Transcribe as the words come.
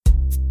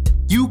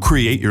You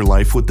create your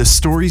life with the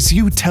stories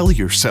you tell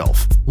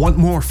yourself. Want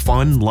more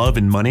fun, love,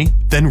 and money?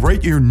 Then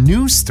write your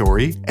new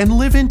story and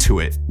live into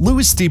it.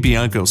 Louis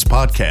DiBianco's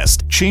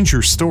podcast, Change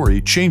Your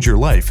Story, Change Your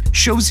Life,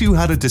 shows you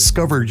how to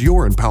discover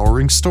your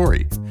empowering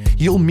story.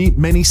 You'll meet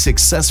many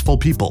successful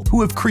people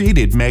who have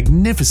created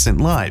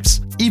magnificent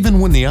lives, even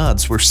when the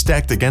odds were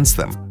stacked against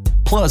them.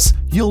 Plus,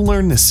 you'll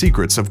learn the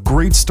secrets of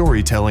great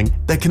storytelling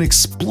that can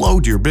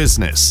explode your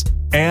business.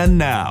 And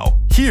now,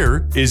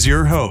 here is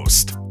your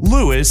host,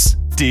 Louis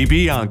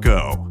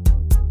DiBianco.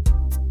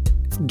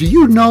 Do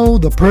you know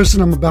the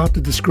person I'm about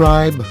to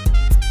describe?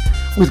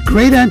 With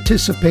great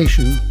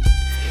anticipation,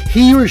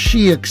 he or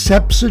she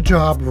accepts a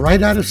job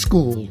right out of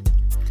school,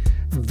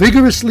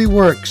 vigorously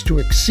works to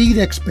exceed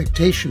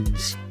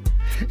expectations,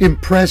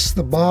 impress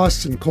the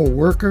boss and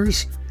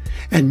co-workers,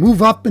 and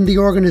move up in the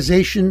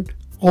organization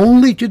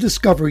only to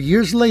discover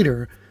years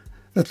later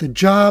that the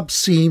job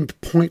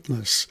seemed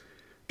pointless,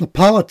 the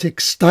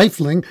politics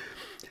stifling,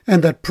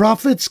 and that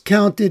profits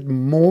counted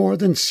more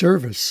than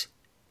service.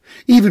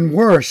 Even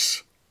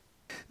worse,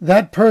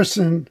 that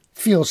person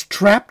feels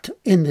trapped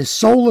in this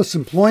soulless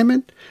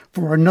employment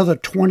for another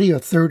 20 or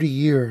 30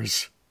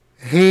 years.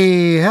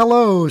 Hey,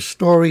 hello,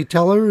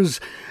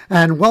 storytellers,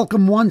 and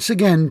welcome once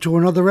again to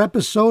another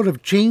episode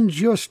of Change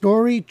Your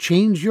Story,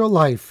 Change Your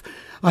Life.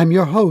 I'm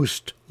your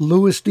host,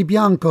 Louis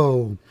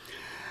DiBianco.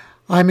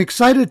 I'm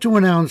excited to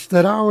announce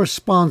that our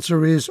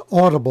sponsor is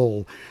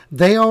Audible.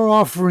 They are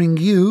offering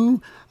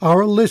you,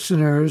 our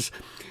listeners,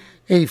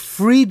 a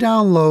free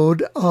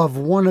download of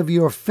one of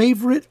your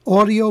favorite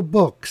audio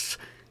books.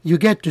 You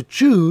get to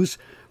choose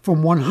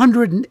from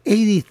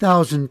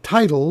 180,000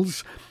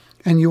 titles,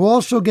 and you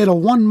also get a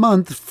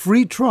 1-month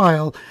free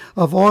trial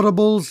of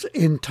Audible's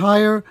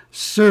entire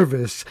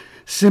service.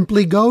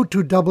 Simply go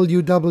to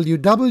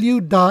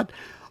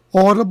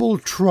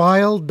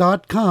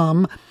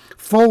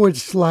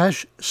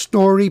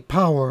www.audibletrial.com/story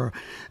power.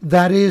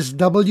 That is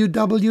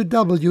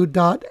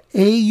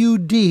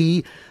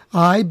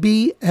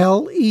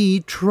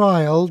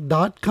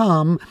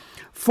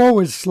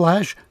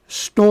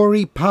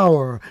www.audibletrial.com/story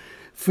power.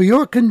 For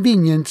your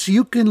convenience,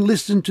 you can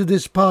listen to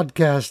this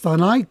podcast on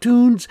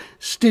iTunes,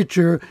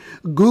 Stitcher,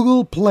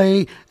 Google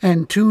Play,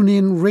 and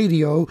TuneIn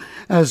Radio,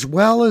 as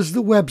well as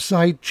the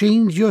website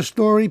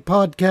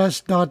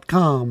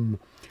changeyourstorypodcast.com.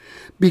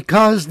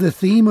 Because the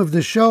theme of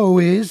the show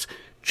is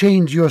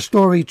Change Your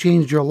Story,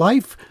 Change Your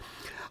Life,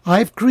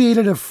 I've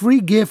created a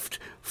free gift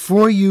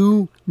for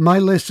you, my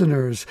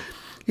listeners.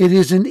 It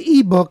is an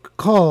ebook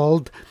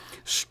called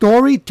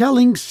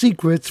Storytelling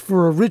Secrets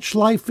for a Rich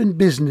Life in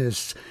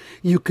Business.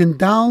 You can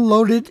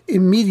download it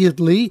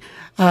immediately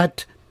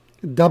at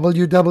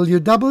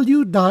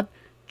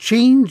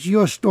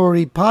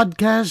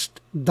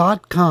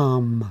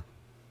www.changeyourstorypodcast.com.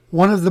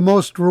 One of the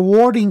most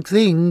rewarding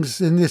things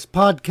in this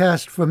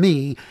podcast for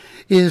me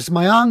is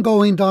my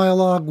ongoing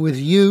dialogue with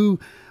you,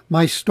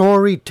 my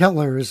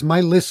storytellers,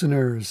 my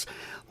listeners.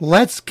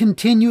 Let's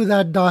continue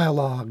that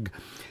dialogue.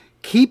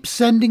 Keep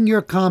sending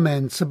your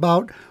comments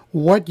about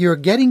what you're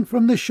getting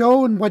from the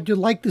show and what you'd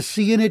like to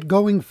see in it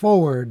going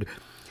forward.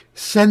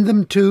 Send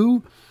them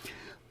to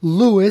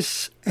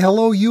Louis,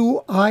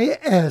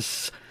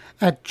 Louis,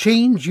 at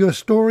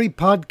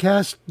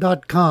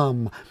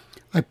changeyourstorypodcast.com.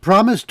 I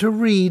promise to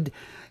read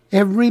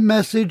every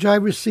message I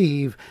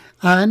receive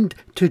and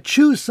to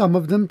choose some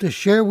of them to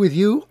share with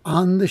you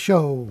on the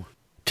show.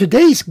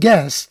 Today's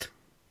guest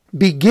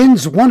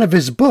begins one of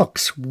his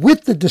books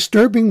with the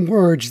disturbing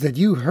words that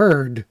you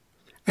heard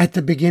at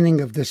the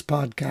beginning of this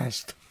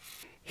podcast.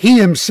 He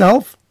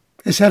himself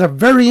has had a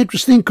very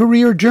interesting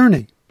career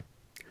journey.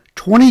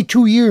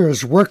 22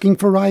 years working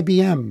for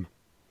IBM,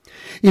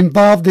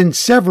 involved in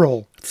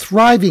several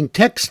thriving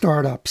tech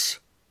startups,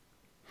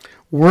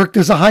 worked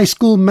as a high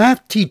school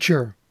math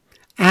teacher,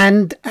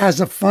 and as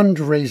a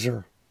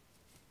fundraiser.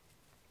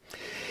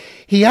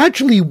 He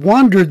actually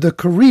wandered the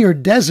career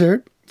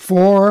desert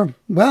for,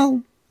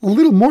 a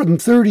little more than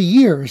 30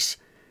 years,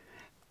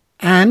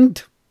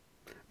 and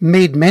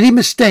made many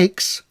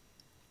mistakes,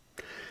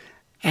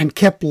 and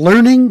kept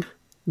learning,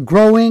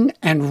 growing,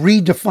 and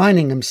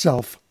redefining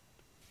himself.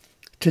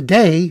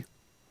 Today,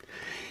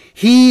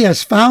 he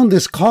has found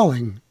his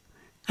calling,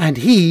 and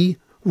he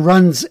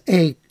runs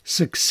a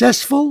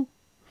successful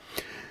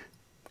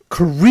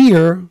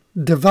career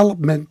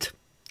development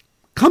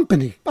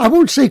company. I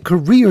won't say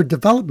career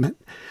development,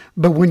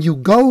 but when you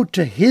go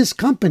to his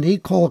company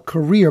called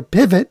Career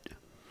Pivot,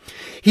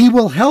 he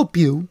will help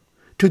you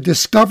to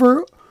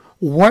discover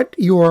what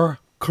your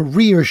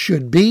career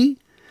should be,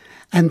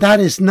 and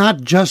that is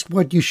not just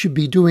what you should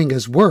be doing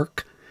as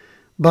work,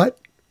 but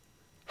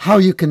how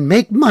you can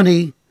make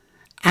money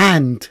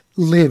and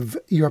live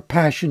your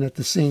passion at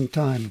the same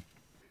time.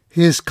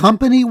 His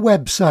company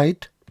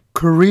website,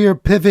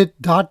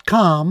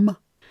 CareerPivot.com,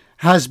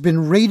 has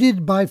been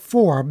rated by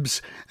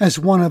Forbes as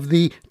one of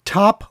the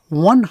top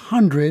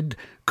 100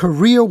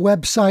 career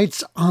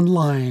websites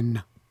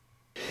online.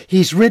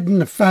 He's written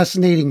a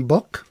fascinating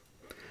book,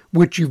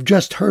 which you've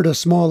just heard a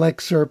small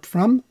excerpt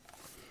from,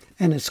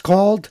 and it's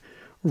called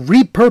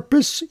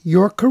Repurpose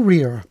Your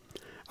Career,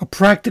 a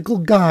practical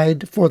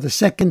guide for the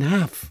second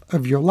half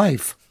of your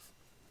life.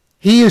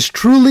 He is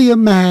truly a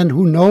man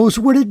who knows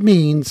what it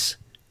means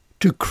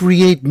to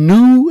create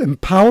new,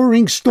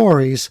 empowering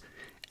stories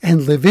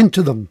and live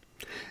into them.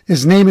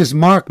 His name is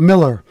Mark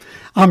Miller.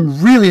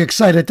 I'm really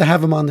excited to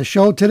have him on the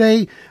show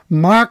today.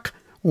 Mark,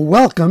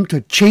 welcome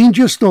to Change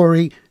Your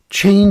Story,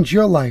 Change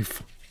Your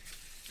Life.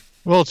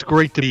 Well, it's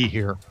great to be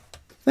here.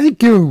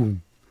 Thank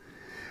you.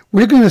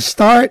 We're going to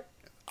start,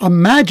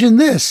 imagine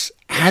this,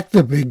 at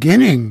the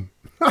beginning.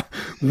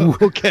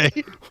 Okay.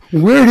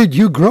 Where did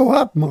you grow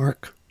up,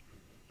 Mark?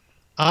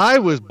 I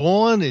was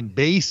born in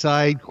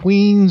Bayside,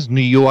 Queens, New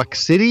York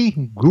City,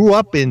 grew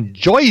up in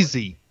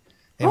Jersey,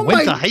 and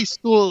went to high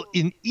school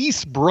in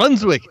East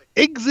Brunswick,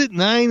 exit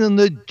 9 on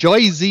the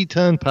Jersey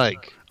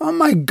Turnpike. Oh,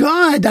 my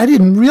God. I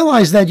didn't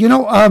realize that.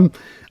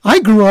 I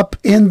grew up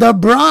in the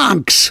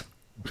Bronx.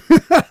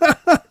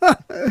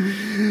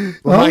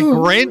 My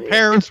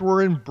grandparents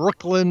were in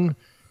Brooklyn,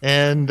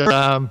 and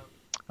I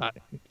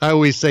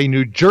always say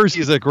New Jersey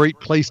is a great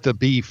place to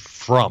be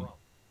from.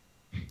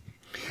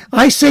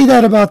 I say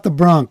that about the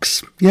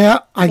Bronx. Yeah,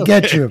 I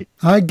get you.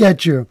 I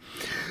get you.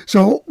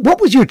 So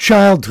what was your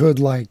childhood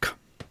like?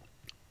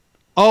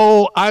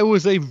 Oh, I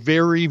was a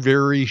very,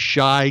 very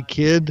shy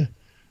kid.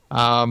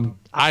 I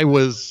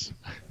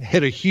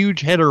had a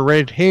huge head of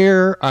red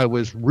hair. I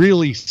was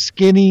really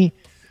skinny.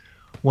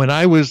 When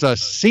I was a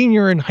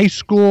senior in high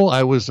school,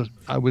 I was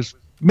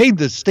made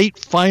the state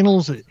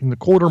finals in the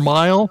quarter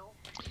mile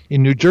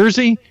in New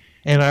Jersey,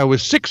 and I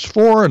was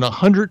 6'4" and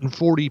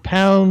 140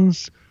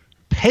 pounds,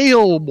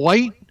 pale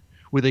white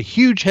with a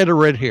huge head of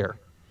red hair.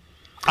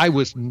 I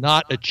was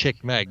not a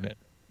chick magnet.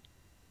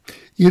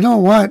 You know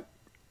what?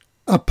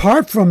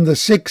 Apart from the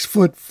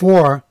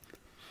 6'4"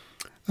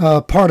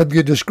 part of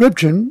your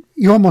description,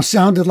 you almost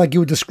sounded like you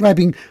were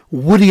describing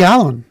Woody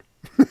Allen.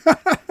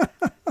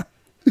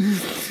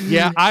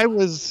 Yeah, I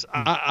was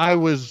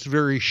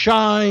very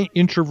shy,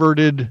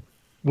 introverted,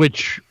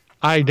 which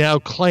I now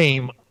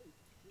claim.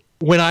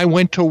 When I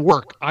went to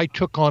work, I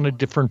took on a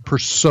different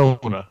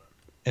persona,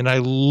 and I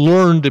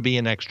learned to be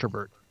an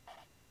extrovert.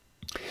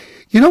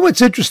 You know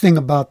what's interesting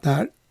about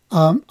that?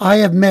 I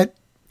have met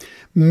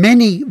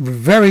many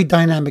very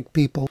dynamic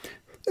people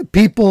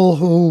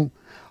who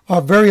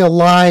are very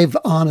alive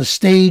on a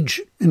stage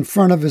in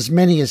front of as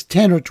many as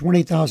 10 or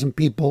 20,000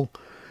 people.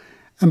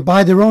 And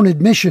by their own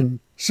admission,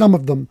 some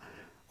of them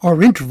are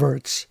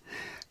introverts.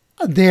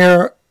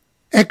 They're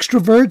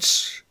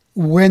extroverts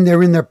when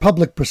they're in their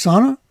public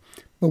persona,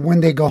 but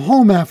when they go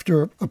home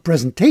after a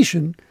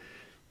presentation,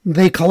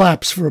 they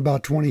collapse for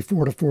about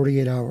 24 to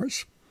 48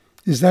 hours.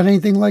 Is that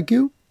anything like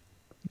you?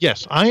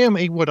 Yes, I am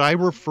what I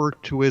refer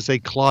to as a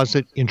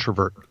closet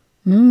introvert.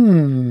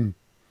 So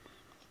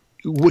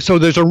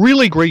there's a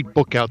really great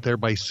book out there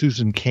by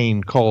Susan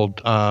Cain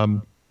called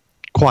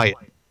Quiet.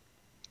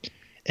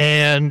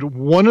 And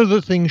one of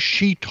the things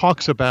she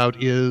talks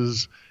about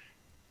is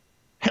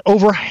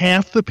about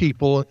half the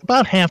people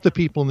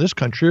in this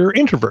country are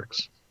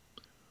introverts.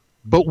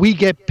 But we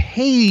get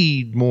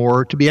paid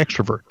more to be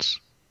extroverts.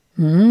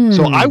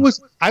 So I was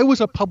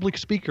a public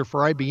speaker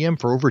for IBM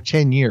for over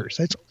 10 years.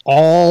 That's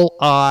all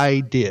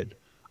I did.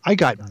 I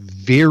got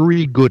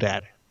very good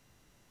at it.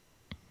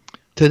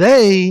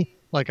 Today,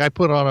 like I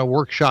put on a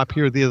workshop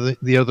here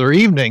the other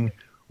evening,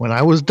 when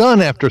I was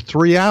done after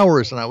 3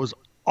 hours and I was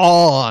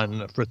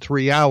on for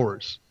 3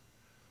 hours,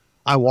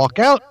 I walk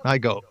out and I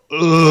go,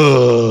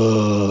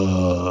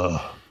 ugh.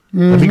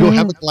 Let me go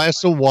have a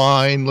glass of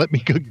wine. Let me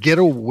go get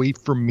away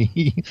from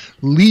me.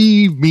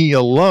 Leave me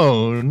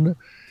alone.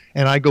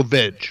 And I go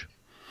veg.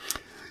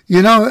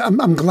 You know,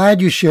 I'm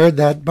glad you shared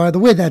that. By the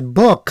way, that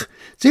book,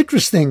 it's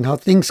interesting how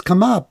things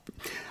come up.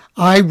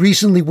 I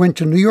recently went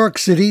to New York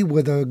City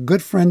with a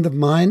good friend of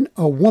mine,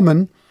 a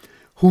woman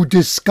who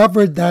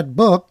discovered that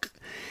book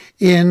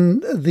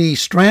in the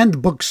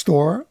Strand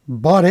bookstore,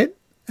 bought it,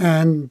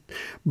 and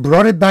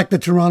brought it back to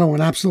Toronto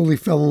and absolutely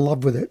fell in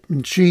love with it.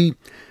 And she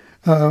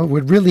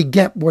would really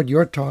get what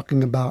you're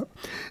talking about.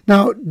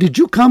 Now, did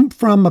you come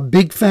from a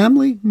big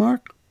family,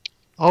 Mark?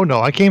 Oh,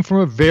 no. I came from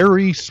a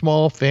very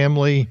small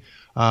family.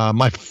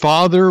 My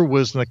father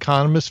was an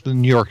economist for the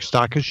New York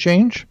Stock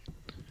Exchange.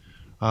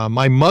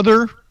 My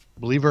mother,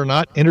 believe it or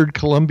not, entered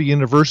Columbia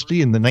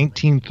University in the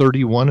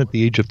 1931 at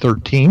the age of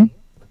 13.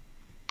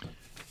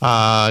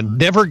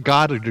 Never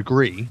got a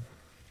degree,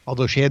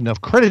 although she had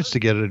enough credits to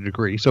get a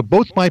degree. So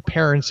both my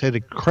parents had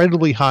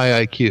incredibly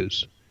high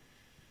IQs.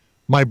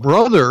 My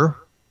brother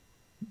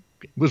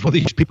was one of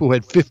these people who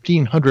had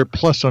 1,500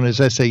 plus on his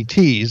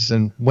SATs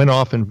and went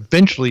off and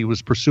eventually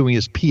was pursuing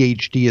his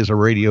PhD as a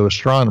radio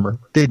astronomer.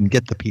 Didn't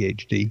get the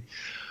PhD.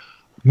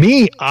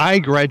 Me, I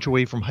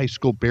graduated from high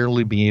school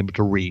barely being able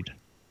to read.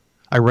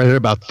 I read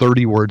about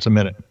 30 words a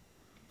minute.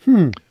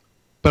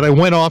 But I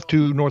went off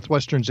to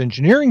Northwestern's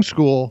engineering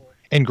school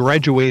and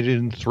graduated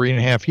in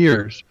 3.5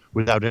 years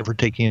without ever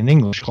taking an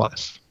English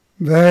class.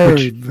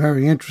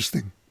 Very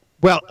interesting.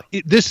 Well,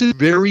 this is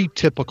very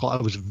typical. I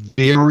was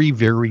very,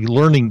 very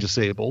learning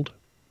disabled.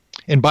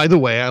 And by the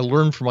way, I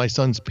learned from my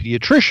son's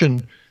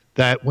pediatrician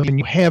that when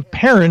you have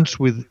parents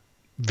with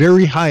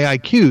very high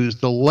IQs,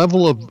 the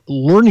level of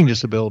learning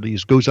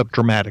disabilities goes up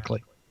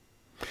dramatically.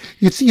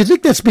 You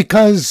think that's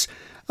because,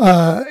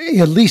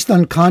 at least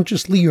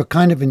unconsciously, you're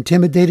kind of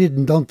intimidated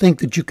and don't think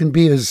that you can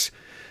be as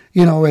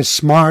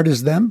smart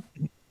as them?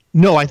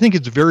 No, I think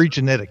it's very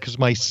genetic because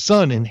my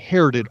son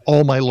inherited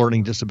all my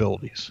learning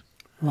disabilities.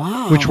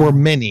 Wow. Which were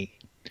many.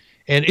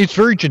 And it's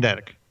very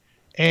genetic.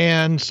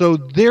 And so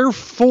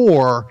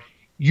therefore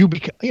you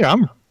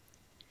become,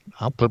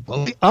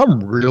 I'm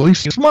really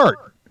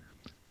smart.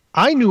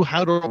 I knew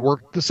how to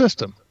work the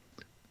system.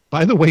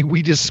 By the way,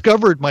 we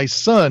discovered my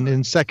son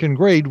in second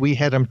grade. We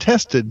had him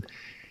tested,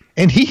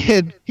 and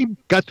he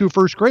got through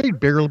first grade,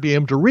 barely be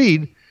able to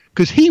read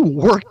because he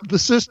worked the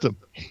system.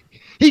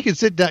 He could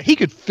sit down. He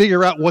could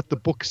figure out what the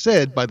book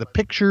said by the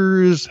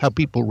pictures, how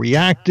people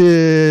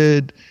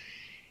reacted.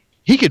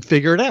 He could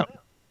figure it out,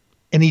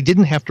 and he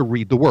didn't have to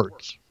read the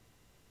words.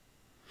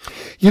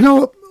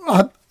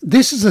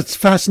 This is a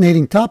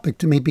fascinating topic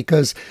to me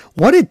because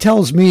what it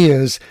tells me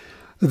is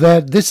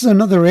that this is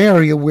another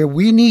area where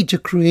we need to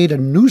create a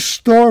new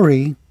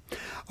story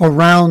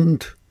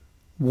around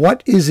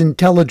what is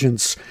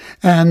intelligence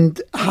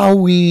and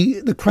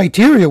the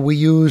criteria we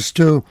use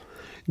to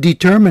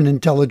determine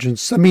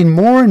intelligence. I mean,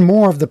 more and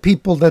more of the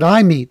people that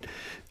I meet,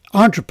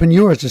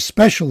 entrepreneurs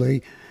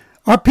especially,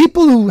 are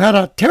people who had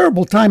a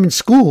terrible time in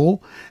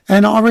school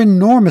and are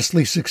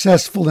enormously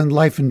successful in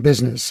life and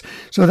business.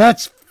 So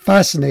that's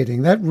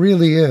fascinating. That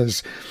really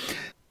is.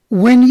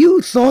 When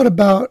you thought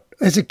about,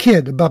 as a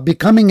kid, about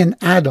becoming an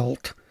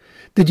adult,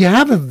 did you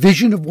have a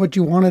vision of what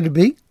you wanted to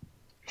be?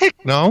 Heck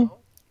no.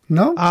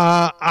 No?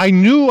 I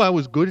knew I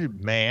was good at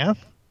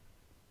math.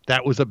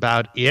 That was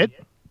about it.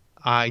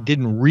 I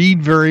didn't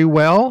read very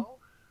well.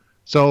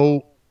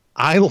 So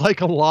I,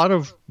 like a lot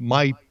of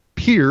my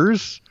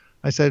peers,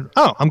 I said,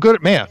 I'm good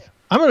at math.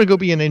 I'm going to go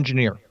be an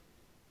engineer.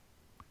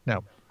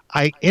 Now,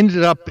 I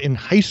ended up in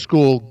high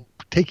school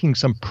taking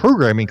some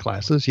programming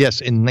classes. Yes,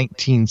 in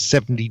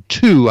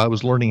 1972, I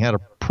was learning how to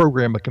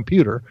program a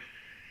computer.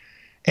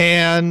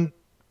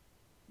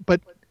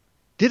 But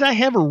did I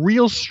have a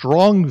real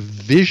strong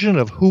vision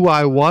of who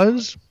I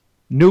was?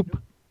 Nope.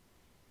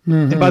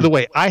 Mm-hmm. And by the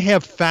way, I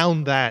have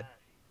found that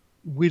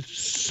with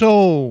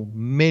so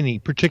many,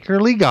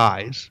 particularly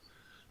guys,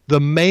 the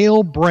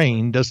male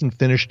brain doesn't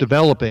finish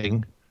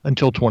developing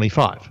until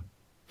 25.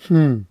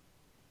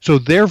 So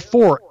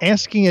therefore,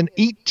 asking an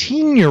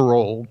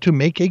 18-year-old to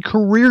make a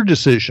career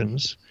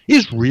decisions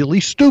is really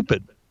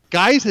stupid.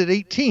 Guys at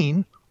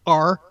 18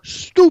 are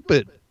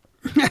stupid.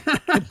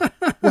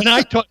 When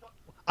I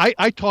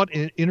taught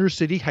in inner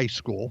city high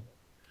school,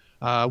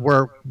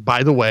 where,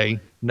 by the way,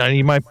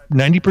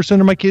 90%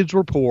 of my kids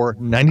were poor,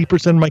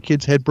 90% of my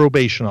kids had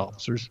probation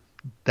officers.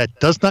 That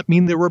does not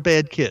mean they were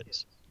bad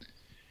kids.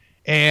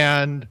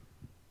 And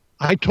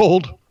I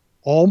told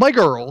all my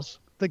girls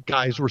that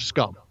guys were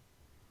scum.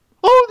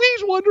 Oh,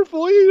 he's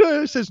wonderful.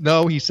 He says,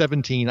 no, he's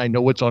 17. I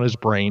know what's on his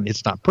brain.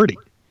 It's not pretty.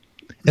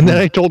 And then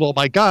I told all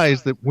my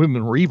guys that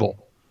women were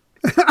evil.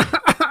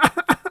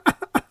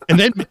 And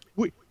then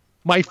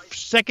my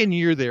second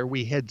year there,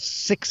 we had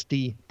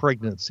 60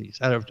 pregnancies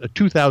out of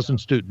 2,000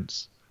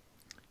 students.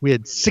 We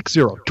had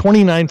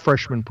 29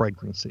 freshman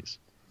pregnancies.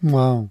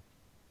 Wow.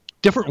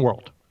 Different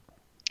world.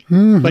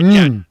 Mm-hmm. But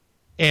yeah,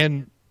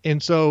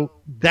 and so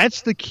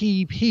that's the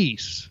key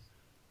piece.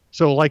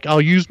 So like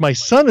I'll use my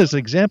son as an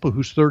example,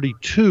 who's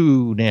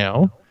 32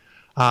 now.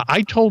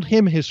 I told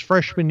him his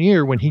freshman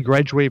year when he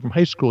graduated from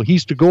high school,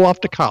 he's to go off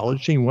to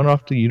college. He went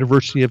off to the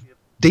University of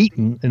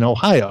Dayton in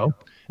Ohio.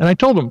 And I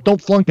told him,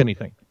 don't flunk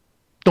anything.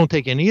 Don't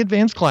take any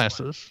advanced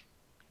classes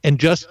and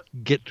just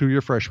get through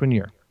your freshman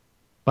year.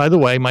 By the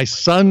way, my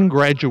son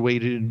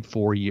graduated in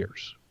 4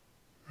 years.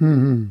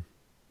 Mm-hmm.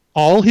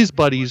 All his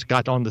buddies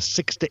got on the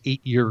 6 to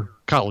 8 year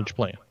college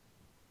plan.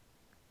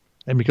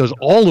 And because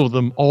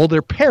all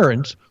their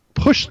parents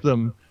pushed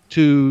them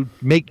to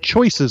make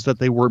choices that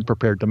they weren't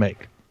prepared to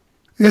make.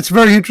 It's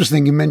very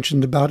interesting you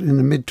mentioned about in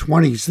the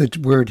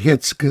mid-20s where it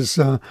hits, because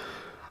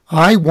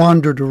I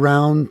wandered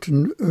around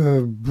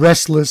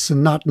restless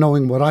and not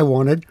knowing what I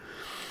wanted.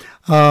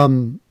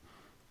 When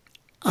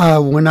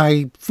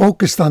I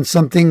focused on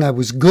something, I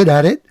was good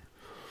at it,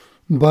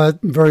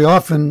 but very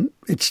often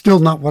it's still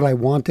not what I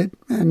wanted.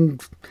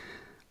 And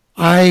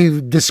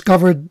I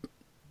discovered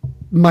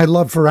my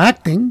love for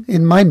acting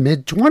in my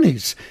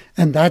mid-20s,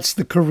 and that's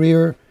the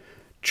career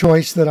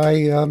choice that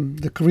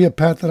the career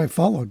path that I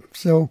followed.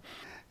 So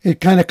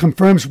it kind of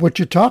confirms what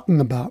you're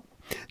talking about.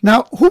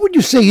 Now, who would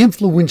you say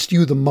influenced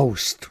you the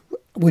most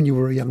when you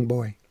were a young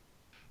boy?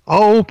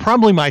 Oh,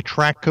 probably my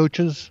track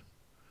coaches.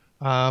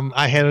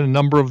 I had a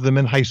number of them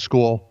in high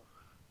school.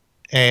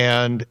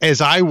 And as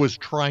I was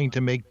trying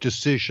to make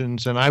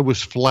decisions and I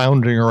was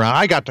floundering around,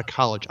 I got to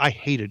college. I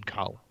hated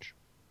college.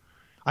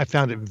 I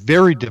found it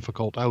very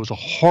difficult. I was a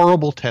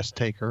horrible test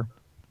taker.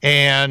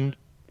 And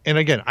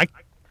again, I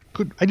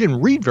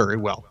didn't read very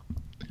well.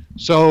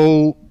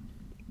 So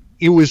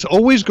it was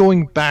always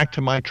going back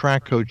to my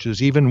track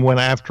coaches, even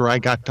after I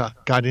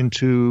got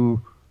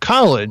into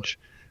college.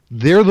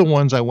 They're the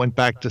ones I went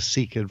back to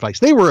seek advice.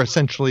 They were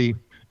essentially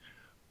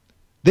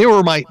They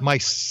were my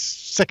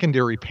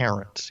secondary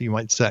parents, you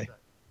might say.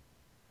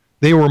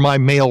 They were my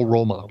male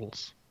role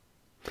models.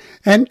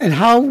 And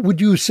how would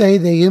you say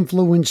they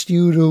influenced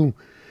you to,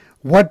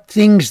 what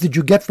things did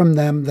you get from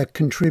them that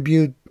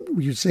contribute,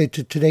 you'd say,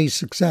 to today's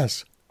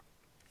success?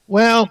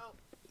 Well,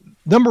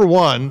 number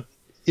one,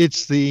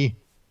 it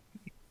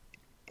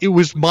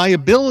was my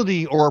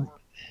ability or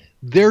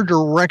their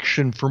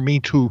direction for me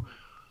to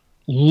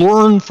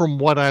learn from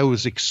what I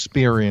was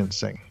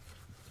experiencing.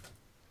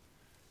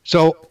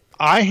 So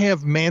I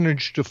have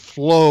managed to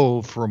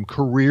flow from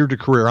career to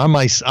career. I'm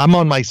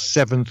on my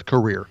 7th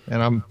career,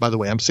 and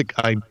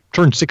I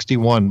turned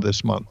 61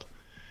 this month,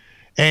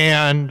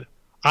 and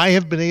I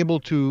have been able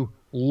to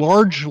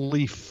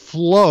largely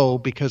flow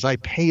because I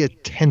pay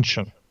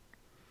attention.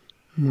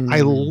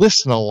 I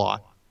listen a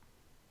lot,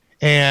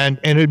 and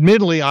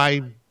admittedly,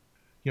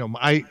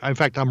 in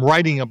fact, I'm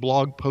writing a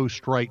blog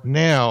post right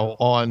now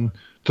on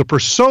the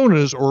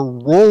personas or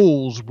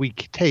roles we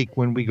take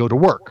when we go to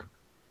work.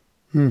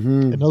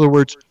 Mm-hmm. In other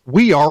words,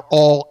 we are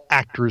all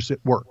actors at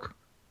work.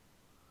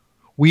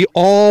 We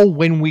all,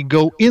 when we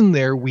go in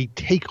there, we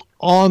take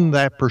on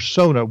that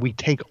persona, we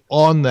take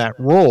on that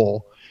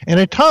role, and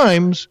at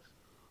times,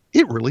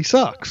 it really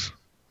sucks.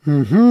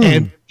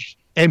 Mm-hmm.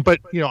 But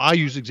I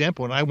use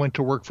example. When I went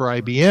to work for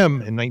IBM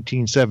in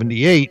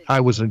 1978, I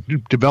was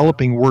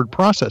developing word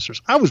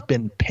processors. I was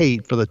being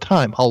paid for the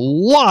time a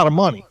lot of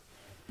money.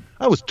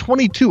 I was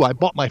 22. I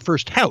bought my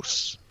first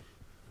house.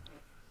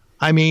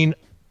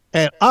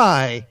 And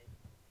I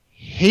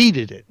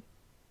hated it.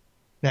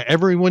 Now,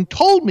 everyone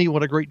told me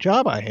what a great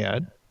job I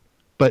had,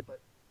 but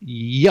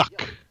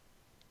yuck.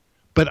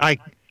 But I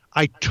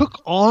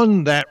took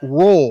on that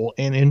role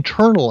and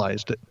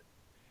internalized it.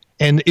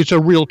 And it's a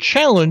real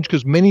challenge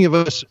because many of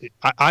us,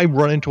 I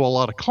run into a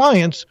lot of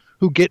clients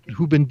who've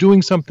been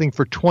doing something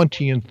for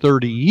 20 and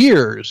 30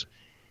 years,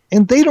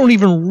 and they don't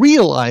even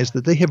realize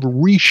that they have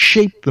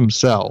reshaped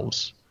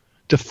themselves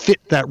to fit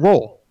that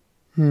role.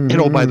 Mm-hmm.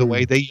 And by the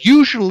way, they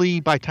usually,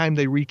 by the time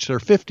they reach their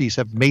 50s,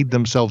 have made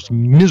themselves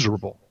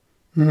miserable,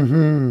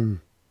 even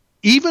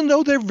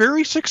though they're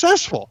very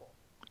successful.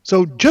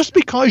 So just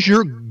because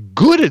you're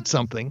good at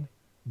something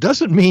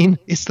doesn't mean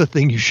it's the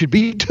thing you should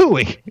be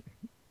doing.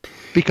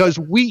 Because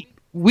we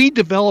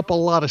develop a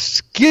lot of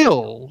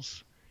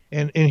skills,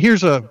 and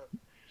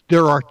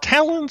there are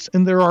talents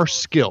and there are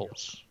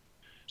skills.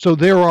 So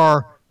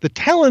the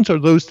talents are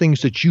those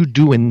things that you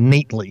do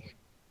innately.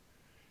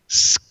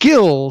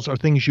 Skills are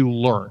things you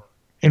learn.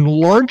 And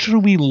largely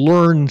we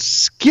learn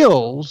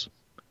skills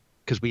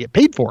because we get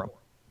paid for them.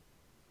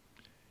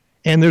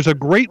 And there's a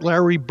great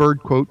Larry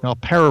Bird quote, and I'll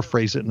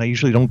paraphrase it, and I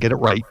usually don't get it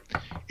right,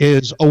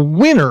 is a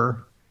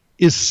winner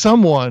is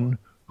someone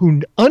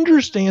who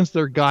understands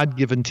their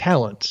God-given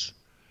talents,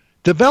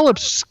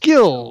 develops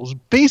skills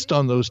based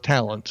on those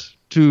talents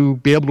to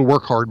be able to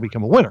work hard and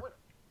become a winner.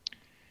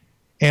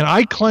 And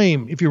I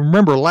claim, if you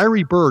remember,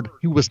 Larry Bird,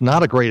 he was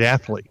not a great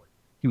athlete.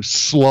 He was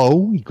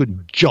slow. He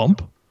couldn't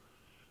jump.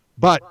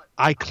 But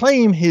I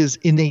claim his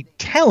innate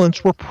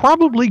talents were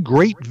probably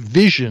great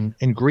vision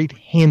and great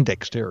hand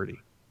dexterity,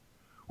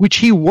 which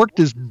he worked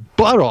his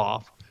butt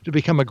off to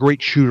become a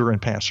great shooter and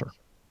passer.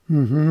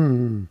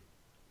 Mm-hmm.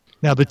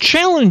 Now, the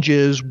challenge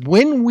is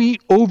when we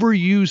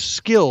overuse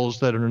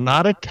skills that are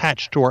not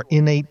attached to our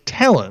innate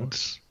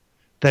talents,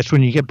 that's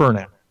when you get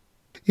burnout.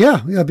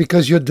 Yeah,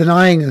 because you're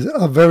denying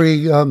a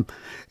very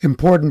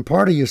important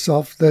part of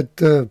yourself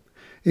that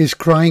is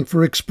crying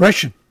for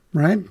expression,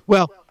 right?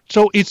 Well,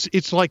 so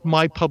it's like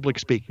my public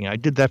speaking. I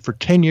did that for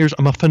 10 years.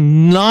 I'm a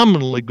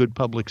phenomenally good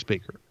public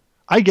speaker.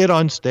 I get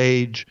on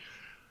stage.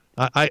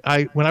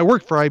 When I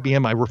worked for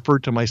IBM, I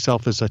referred to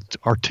myself as an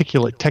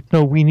articulate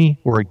techno weenie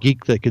or a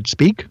geek that could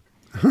speak.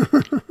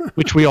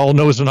 Which we all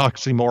know is an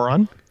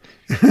oxymoron.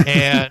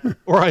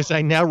 Or as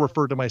I now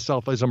refer to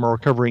myself as I'm a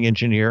recovering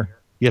engineer.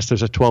 Yes,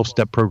 there's a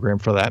 12-step program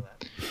for that.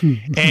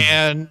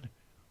 And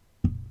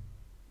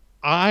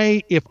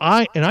I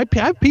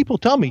have people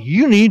tell me,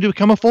 you need to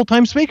become a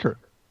full-time speaker.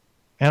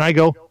 And I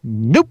go,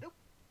 nope.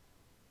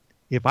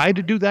 If I had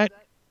to do that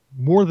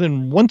more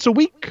than once a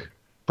week,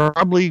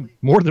 probably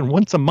more than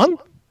once a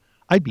month,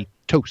 I'd be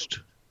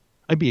toast.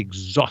 I'd be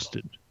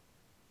exhausted.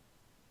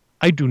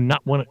 I do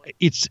not want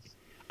to.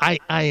 I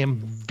am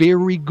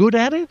very good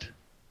at it.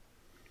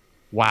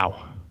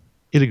 Wow.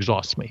 It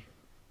exhausts me.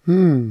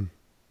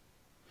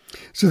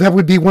 So that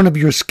would be one of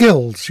your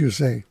skills, you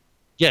say?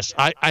 Yes.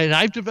 I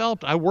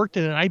worked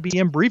in an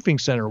IBM briefing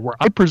center where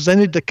I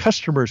presented to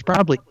customers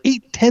probably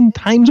 8-10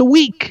 times a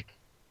week.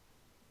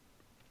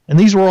 And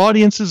these were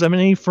audiences,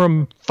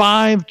 from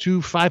 5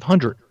 to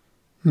 500.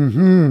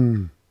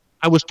 Mm-hmm.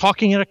 I was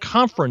talking at a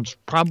conference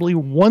probably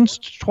once,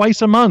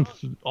 twice a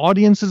month.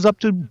 Audiences up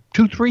to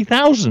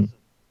 2,000-3,000.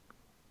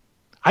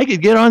 I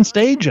could get on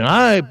stage and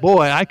I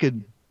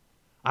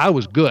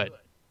was good.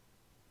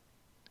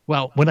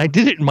 Well, when I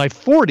did it in my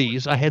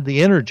 40s, I had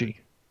the energy.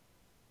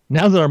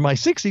 Now that I'm in my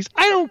 60s,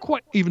 I don't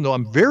quite, even though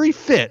I'm very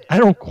fit, I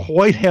don't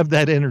quite have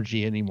that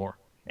energy anymore.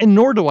 And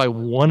nor do I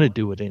want to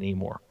do it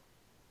anymore.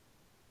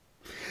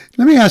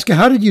 Let me ask you,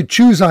 how did you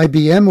choose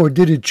IBM or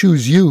did it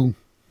choose you?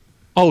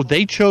 Oh,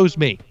 they chose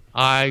me.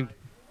 They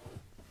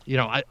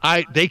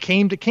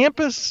came to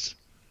campus,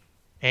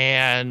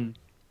 and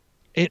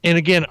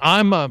again,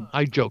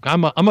 I joke,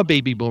 I'm a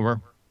baby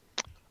boomer.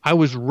 I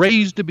was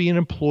raised to be an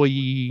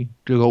employee,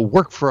 to go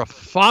work for a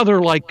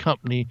father-like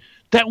company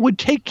that would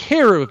take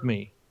care of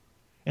me.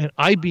 And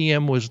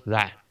IBM was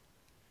that.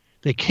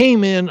 They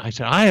came in, I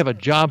said, I have a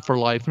job for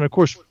life. And of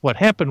course, what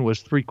happened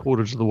was 3/4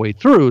 of the way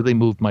through, they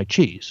moved my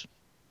cheese.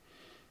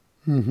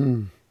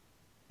 Mm-hmm.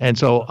 And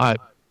so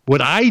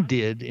what I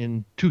did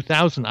in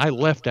 2000, I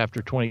left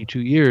after 22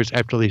 years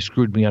after they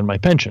screwed me on my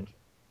pension.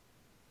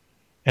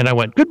 And I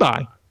went,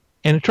 goodbye.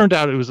 And it turned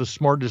out it was the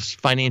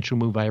smartest financial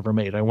move I ever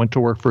made. I went to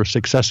work for a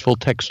successful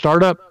tech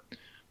startup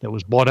that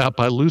was bought out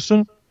by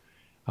Lucent.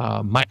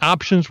 My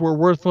options were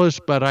worthless,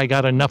 but I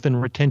got enough in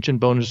retention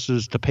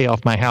bonuses to pay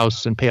off my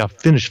house and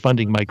finish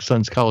funding my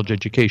son's college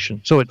education.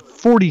 So at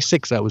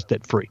 46, I was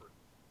debt free.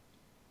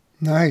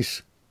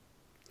 Nice.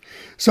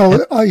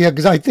 So,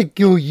 because I think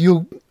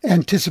you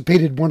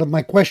anticipated one of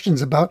my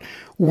questions about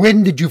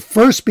when did you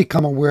first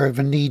become aware of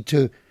a need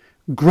to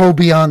grow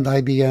beyond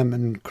IBM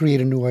and create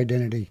a new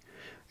identity?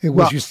 It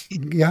was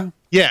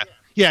Yeah,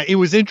 it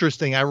was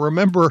interesting. I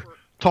remember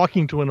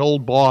talking to an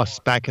old boss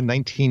back in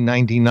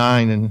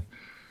 1999, and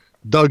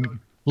Doug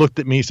looked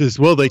at me and says,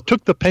 well, they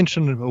took the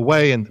pension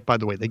away, and by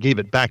the way, they gave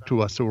it back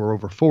to us who were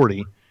over 40.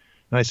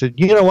 And I said,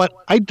 you know what?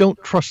 I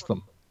don't trust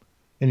them.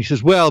 And he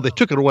says, well, they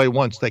took it away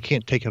once. They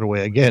can't take it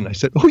away again. I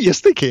said, oh, yes,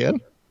 they can.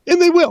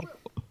 And they will.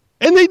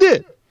 And they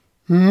did.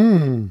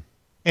 Mm.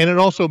 And it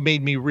also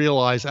made me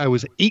realize I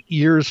was 8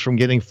 years from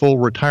getting full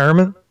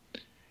retirement.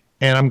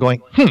 And I'm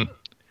going,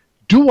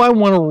 do I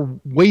want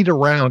to wait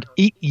around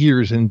 8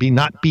 years and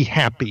not be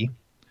happy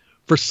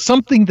for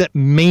something that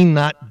may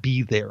not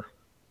be there?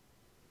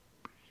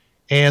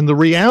 And the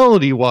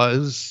reality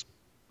was,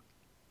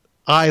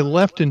 I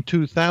left in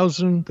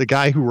 2000. The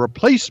guy who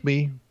replaced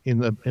me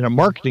in a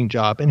marketing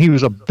job, and he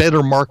was a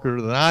better marketer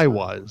than I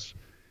was,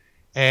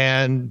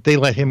 and they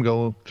let him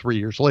go 3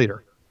 years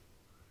later.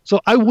 So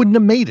I wouldn't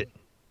have made it.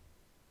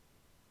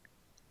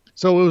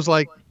 So it was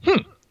like,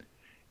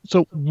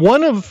 So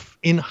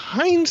in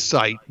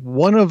hindsight,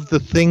 one of the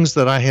things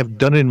that I have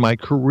done in my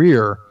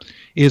career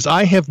is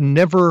I have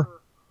never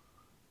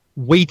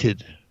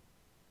waited.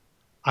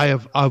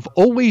 I've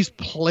always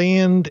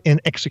planned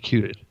and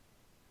executed.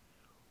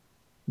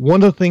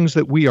 One of the things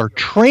that we are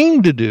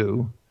trained to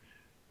do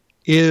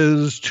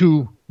is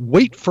to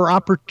wait for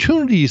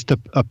opportunities to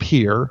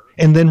appear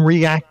and then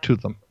react to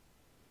them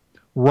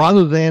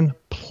rather than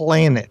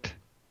plan it.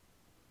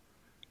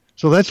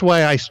 So that's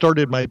why I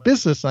started my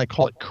business, and I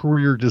call it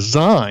career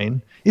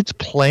design. It's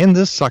plan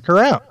this sucker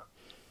out.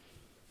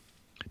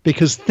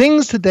 Because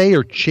things today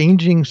are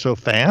changing so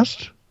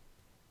fast.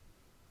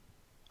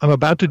 I'm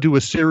about to do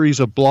a series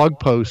of blog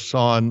posts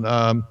on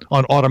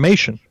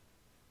automation.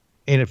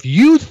 And if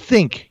you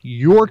think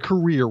your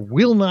career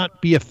will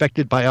not be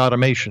affected by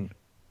automation,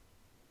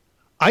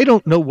 I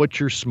don't know what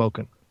you're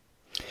smoking.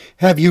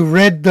 Have you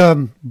read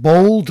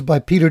Bold by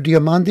Peter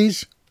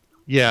Diamandis?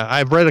 Yeah,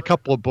 I've read a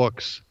couple of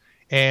books,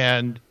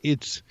 and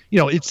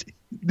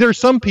there's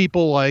some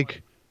people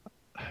like,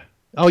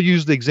 I'll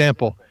use the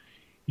example.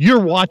 You're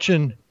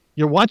watching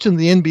the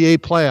NBA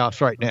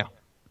playoffs right now.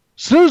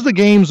 As soon as the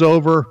game's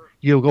over,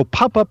 you'll go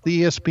pop up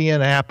the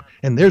ESPN app,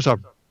 and there's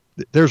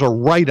a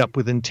write-up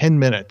within 10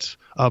 minutes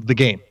of the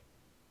game.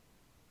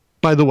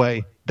 By the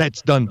way,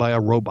 that's done by a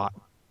robot.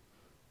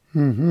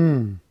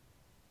 Mm-hmm.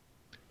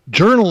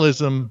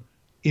 Journalism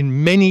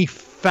in many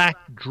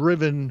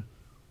fact-driven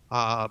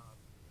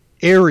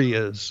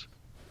areas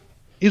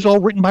is all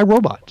written by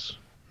robots.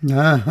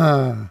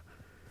 Uh-huh.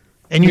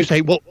 And you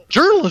say, well,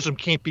 journalism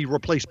can't be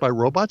replaced by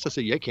robots. I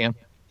say, yeah, it can.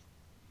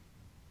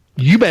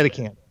 You bet it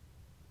can.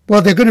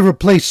 Well, they're going to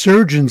replace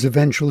surgeons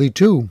eventually,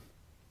 too.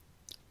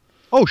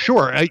 Oh,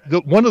 sure.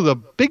 One of the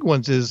big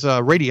ones is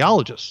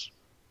radiologists.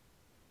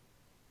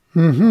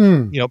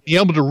 Mm-hmm. Be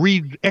able to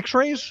read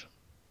x-rays.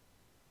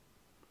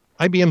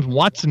 IBM's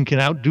Watson can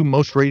outdo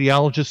most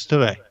radiologists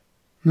today.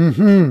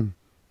 Mm-hmm.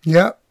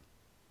 Yeah.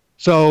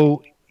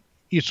 So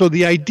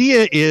the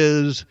idea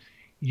is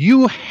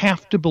you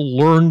have to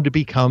learn to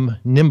become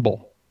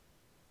nimble.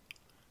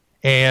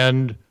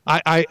 And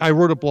I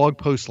wrote a blog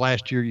post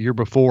last year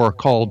before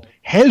called,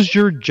 Has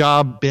Your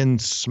Job Been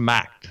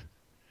Smacked?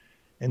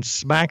 And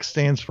SMAC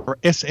stands for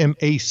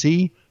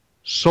SMAC,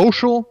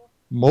 Social,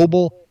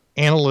 Mobile,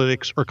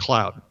 Analytics, or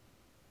Cloud.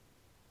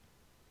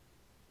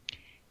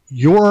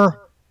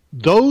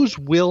 Those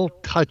will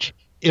touch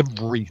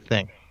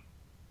everything.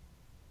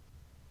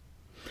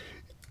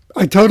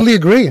 I totally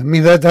agree. I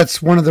mean,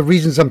 that's one of the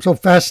reasons I'm so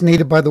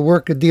fascinated by the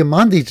work that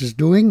Diamandis is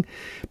doing,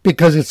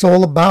 because it's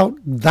all about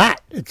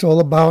that. It's all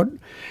about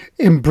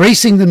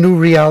embracing the new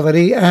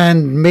reality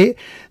and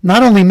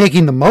not only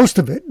making the most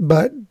of it,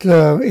 but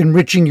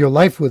enriching your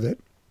life with it.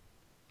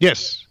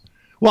 Yes.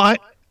 Well,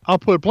 I'll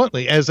put it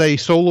bluntly. As a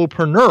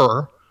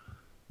solopreneur,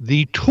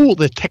 the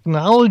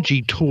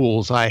technology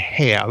tools I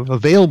have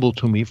available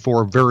to me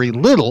for very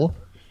little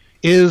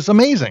is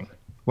amazing.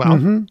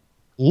 Well,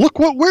 Look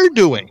what we're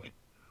doing.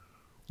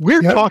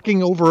 We're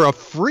talking over a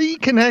free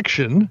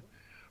connection.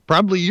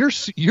 Probably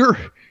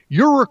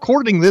you're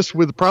recording this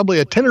with probably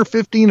a $10 or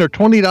 $15 or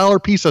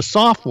 $20 piece of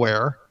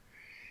software,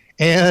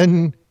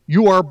 and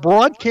you are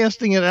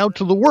broadcasting it out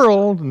to the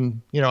world.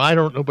 And I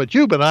don't know about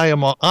you, but I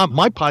am.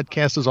 My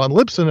podcast is on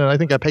Libsyn, and I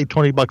think I pay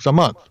 $20 a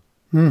month.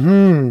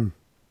 Mm-hmm.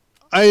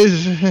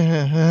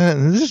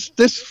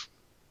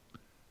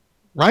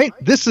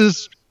 This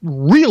is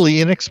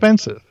really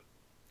inexpensive.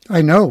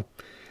 I know.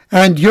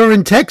 And you're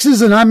in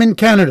Texas and I'm in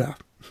Canada.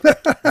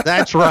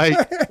 That's right.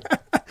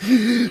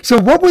 So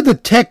what were the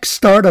tech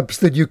startups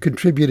that you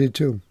contributed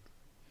to?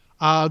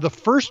 The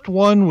first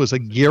one was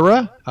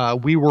Agira.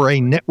 We were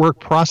a network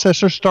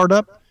processor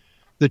startup.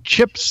 The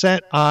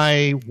chipset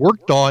I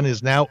worked on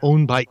is now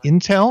owned by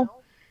Intel,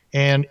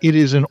 and it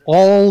is in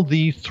all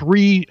the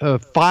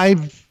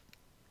 5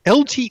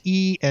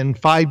 LTE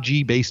and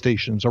 5G base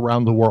stations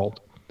around the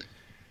world.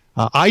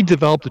 I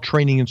developed a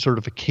training and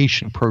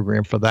certification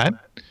program for that,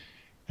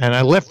 and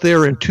I left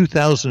there in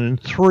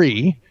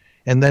 2003,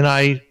 and then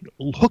I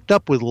hooked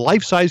up with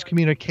Life Size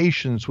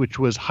Communications, which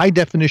was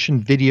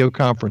high-definition video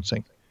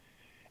conferencing,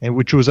 and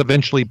which was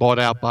eventually bought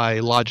out by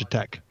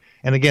Logitech.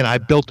 And again, I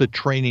built a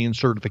training and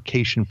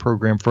certification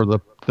program for the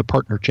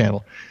partner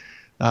channel.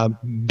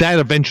 That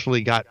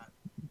eventually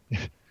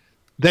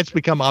that's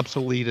become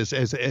obsolete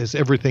as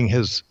everything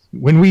has.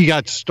 When we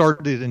got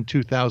started in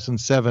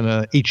 2007,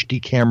 a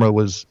HD camera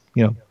was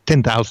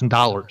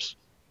 $10,000.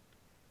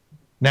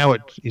 Now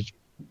it's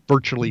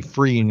virtually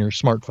free in your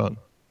smartphone.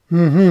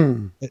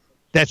 Mm-hmm.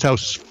 That's how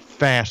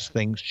fast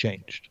things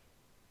changed.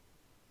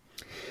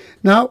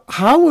 Now,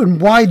 how and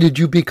why did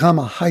you become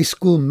a high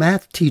school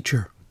math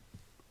teacher?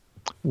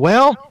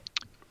 Well,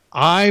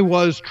 I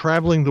was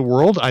traveling the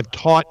world. I've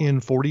taught in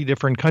 40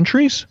 different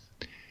countries.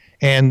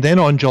 And then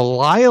on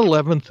July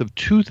 11th of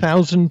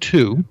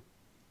 2002,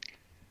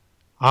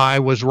 I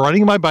was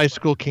riding my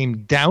bicycle,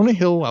 came down a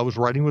hill. I was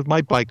riding with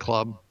my bike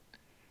club.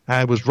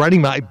 I was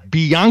riding my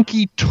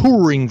Bianchi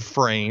touring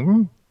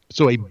frame,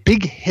 so a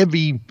big,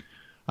 heavy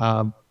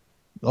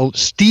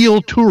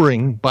steel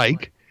touring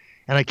bike.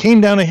 And I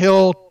came down a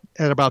hill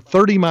at about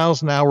 30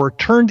 miles an hour,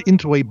 turned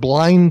into a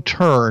blind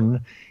turn,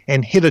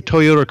 and hit a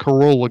Toyota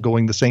Corolla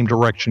going the same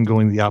direction,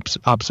 going the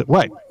opposite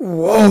way.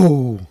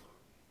 Whoa.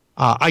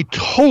 I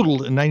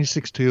totaled a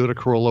 96 Toyota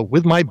Corolla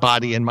with my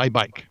body and my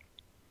bike.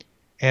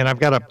 And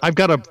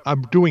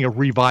I'm doing a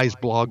revised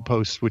blog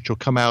post, which will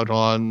come out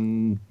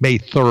on May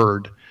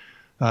 3rd.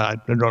 I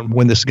don't know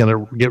when this is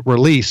going to get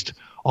released,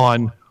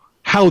 on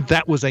how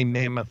that was a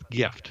mammoth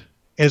gift.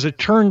 As it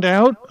turned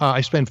out,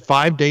 I spent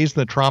 5 days in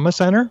the trauma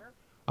center.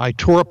 I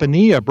tore up a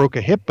knee, I broke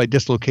a hip, I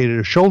dislocated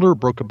a shoulder,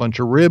 broke a bunch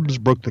of ribs,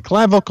 broke the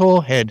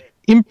clavicle, had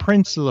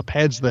imprints of the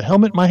pads of the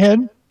helmet in my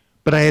head,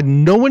 but I had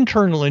no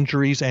internal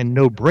injuries and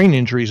no brain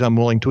injuries I'm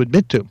willing to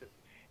admit to.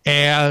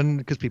 And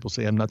because people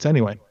say I'm nuts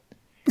anyway.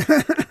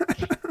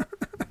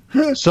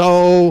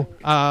 So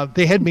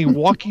they had me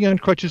walking on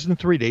crutches in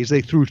 3 days.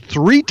 They threw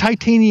 3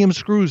 titanium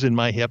screws in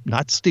my hip,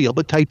 not steel,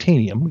 but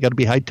titanium. We got to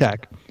be high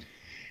tech.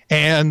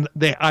 And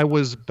I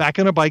was back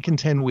on a bike in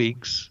 10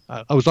 weeks.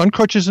 I was on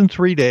crutches in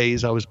 3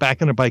 days. I was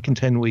back on a bike in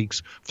 10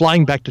 weeks,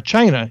 flying back to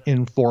China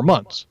in 4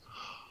 months.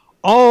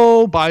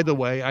 Oh, by the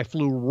way, I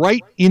flew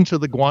right into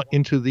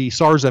the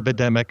SARS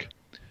epidemic,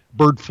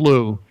 bird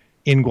flu,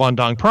 in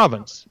Guangdong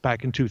province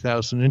back in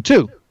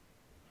 2002.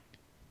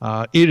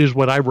 It is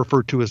what I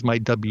refer to as my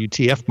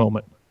WTF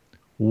moment.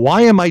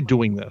 Why am I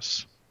doing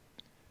this?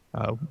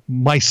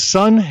 My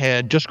son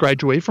had just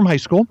graduated from high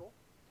school.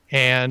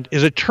 And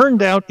as it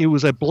turned out, it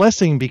was a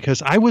blessing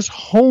because I was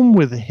home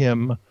with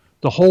him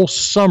the whole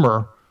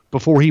summer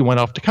before he went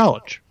off to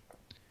college.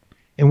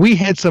 And we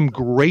had some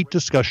great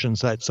discussions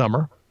that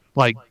summer.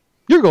 Like,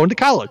 you're going to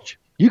college.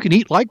 You can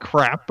eat like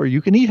crap or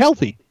you can eat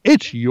healthy.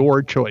 It's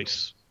your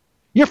choice.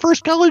 Your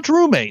first college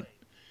roommate,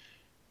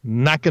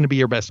 not going to be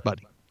your best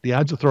buddy. The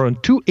odds of throwing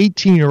 2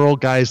 18-year-old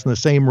guys in the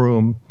same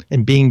room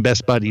and being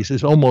best buddies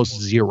is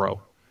almost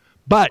zero.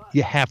 But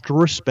you have to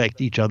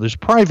respect each other's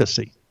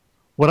privacy.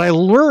 What I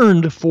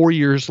learned 4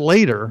 years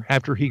later,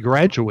 after he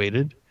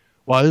graduated,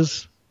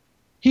 was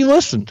he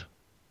listened.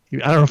 I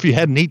don't know if you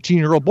had an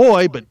 18-year-old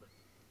boy, but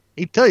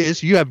he tell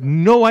you have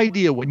no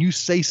idea when you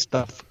say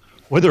stuff,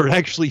 whether it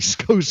actually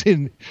goes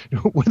in,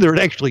 whether it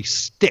actually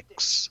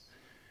sticks.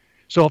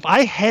 So if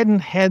I hadn't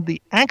had the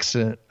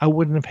accident, I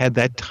wouldn't have had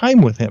that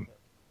time with him.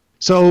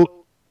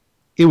 So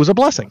it was a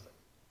blessing.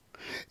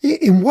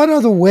 In what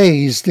other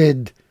ways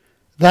did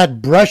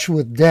that brush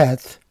with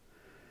death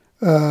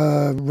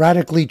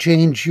radically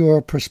change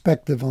your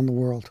perspective on the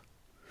world?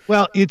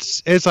 Well,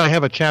 it's, as I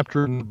have a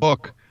chapter in the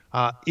book,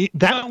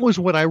 that was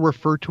what I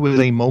refer to as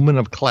a moment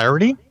of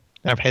clarity.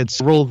 I've had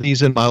several of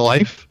these in my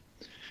life.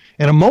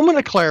 And a moment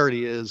of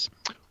clarity is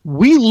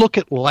we look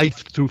at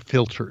life through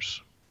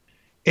filters.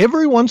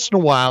 Every once in a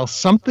while,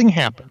 something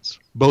happens,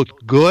 both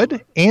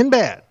good and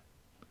bad,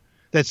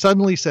 that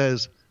suddenly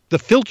says the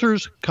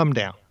filters come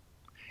down.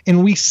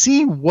 And we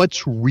see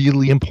what's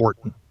really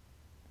important.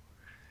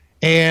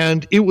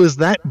 And it was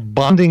that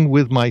bonding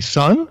with my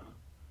son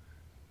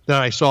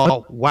that I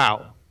saw,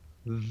 wow,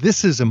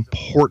 this is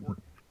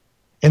important.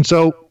 And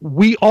so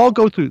we all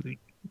go through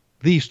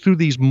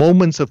these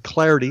moments of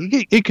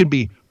clarity. It could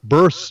be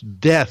births,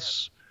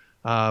 deaths,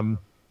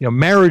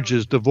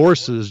 marriages,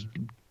 divorces,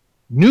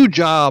 new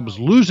jobs,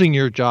 losing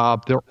your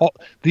job.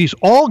 These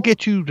all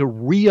get you to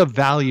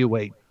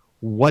reevaluate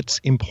what's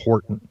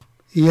important.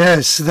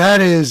 Yes, that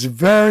is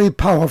very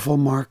powerful,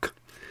 Mark.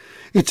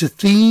 It's a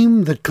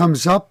theme that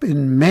comes up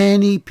in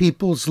many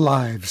people's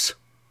lives.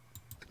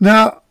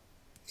 Now,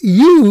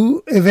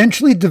 you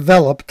eventually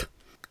developed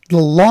the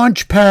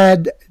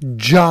Launchpad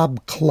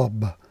Job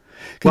Club.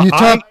 Can you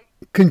talk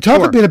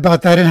sure. a bit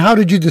about that, and how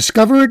did you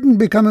discover it and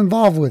become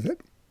involved with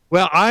it?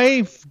 Well,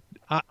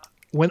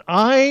 when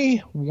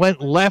I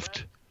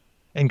left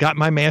and got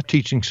my math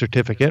teaching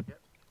certificate,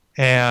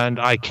 and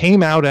I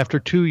came out after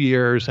 2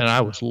 years, and I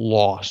was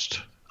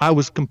lost. I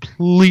was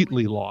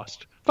completely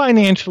lost.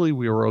 Financially,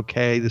 we were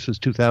okay. This is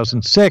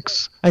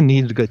 2006. I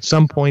needed to, at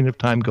some point of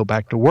time, go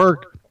back to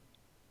work.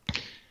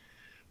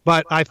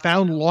 But I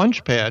found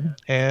Launchpad,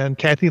 and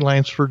Kathy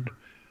Lansford,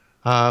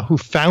 who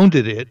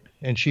founded it,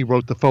 and she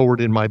wrote the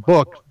foreword in my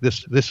book,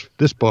 this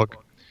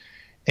book,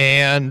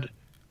 and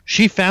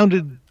she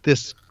founded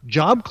this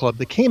job club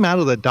that came out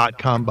of the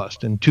dot-com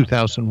bust in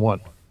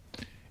 2001.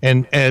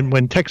 And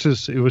when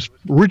Texas, it was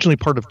originally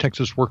part of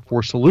Texas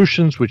Workforce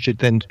Solutions, which it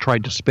then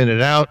tried to spin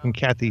it out, and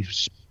Kathy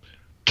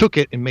took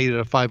it and made it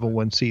a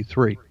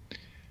 501c3.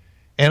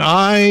 And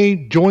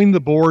I joined the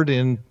board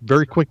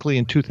very quickly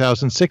in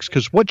 2006,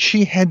 because what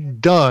she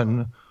had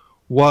done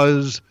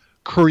was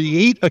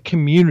create a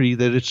community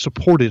that had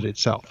supported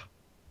itself.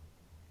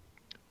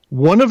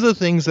 One of the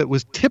things that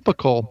was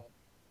typical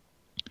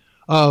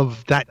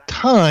of that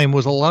time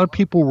was a lot of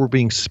people were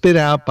being spit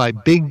out by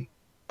big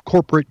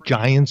corporate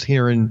giants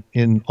here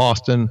in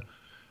Austin,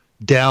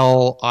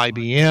 Dell,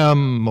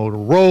 IBM,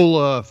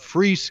 Motorola,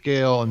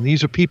 Freescale, and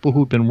these are people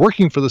who've been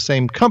working for the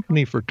same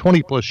company for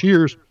 20 plus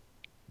years,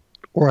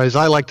 or as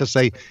I like to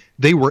say,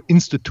 they were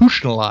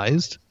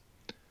institutionalized.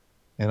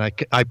 And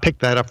I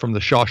picked that up from the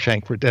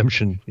Shawshank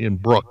Redemption in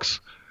Brooks,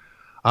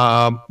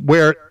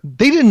 where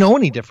they didn't know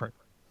any different.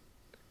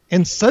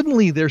 And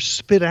suddenly they're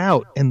spit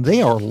out and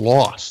they are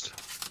lost.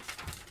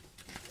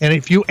 And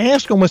if you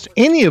ask almost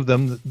any of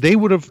them, they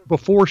would have,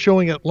 before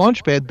showing at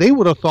Launchpad, they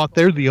would have thought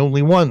they're the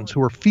only ones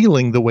who are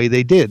feeling the way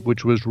they did,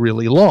 which was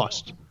really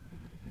lost.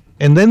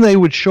 And then they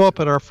would show up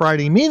at our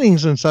Friday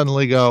meetings and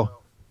suddenly go,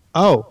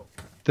 oh,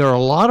 there are a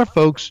lot of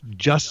folks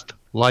just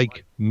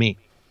like me.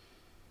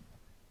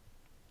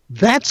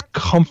 That's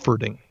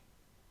comforting.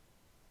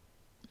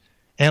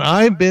 And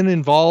I've been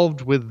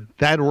involved with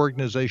that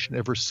organization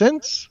ever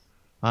since.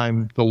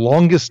 I'm the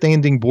longest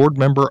standing board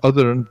member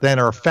other than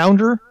our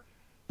founder.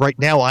 Right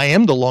now, I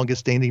am the longest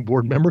standing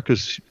board member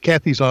because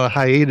Kathy's on a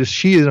hiatus.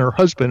 She and her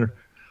husband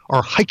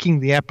are hiking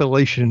the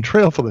Appalachian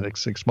Trail for the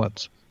next 6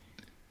 months.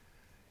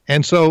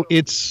 And so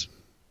it's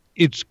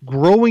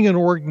growing an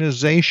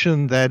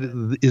organization that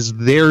is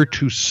there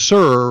to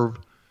serve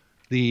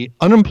the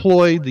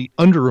unemployed, the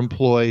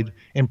underemployed,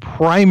 and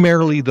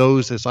primarily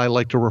those, as I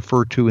like to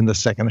refer to, in the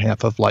second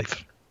half of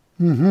life.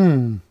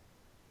 Mm-hmm.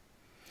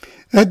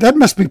 That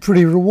must be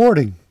pretty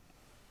rewarding.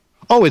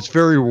 Oh, it's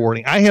very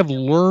rewarding. I have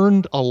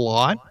learned a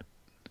lot.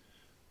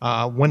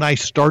 When I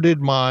started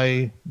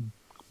my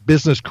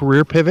business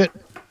career pivot,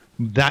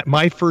 that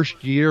my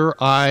first year,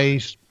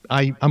 I'm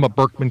a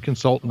Berkman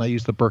consultant. I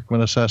use the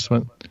Berkman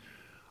assessment.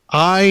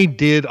 I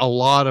did a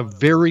lot of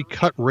very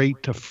cut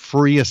rate to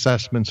free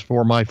assessments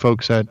for my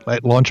folks at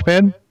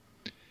Launchpad.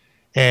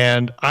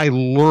 And I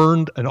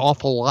learned an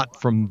awful lot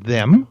from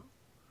them.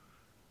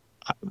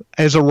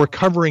 As a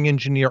recovering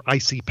engineer, I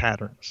see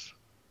patterns.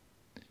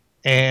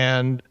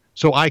 And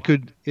so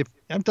if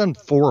I've done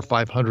 400 or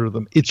 500 of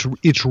them,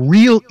 it's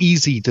real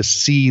easy to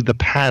see the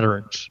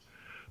patterns,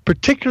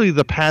 particularly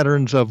the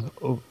patterns of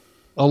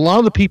a lot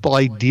of the people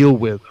I deal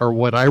with are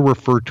what I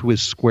refer to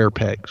as square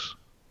pegs.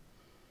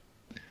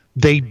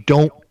 They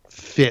don't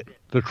fit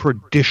the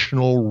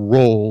traditional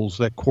roles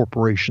that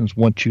corporations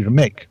want you to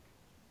make.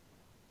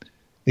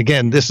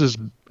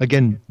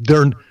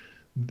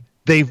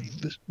 They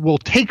will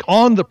take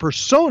on the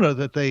persona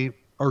that they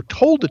are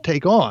told to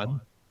take on,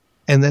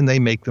 and then they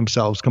make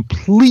themselves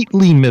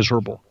completely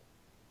miserable.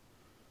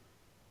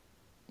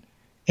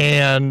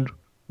 And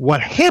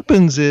what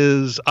happens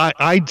is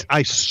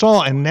I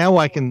saw, and now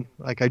I can,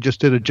 like I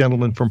just did a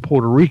gentleman from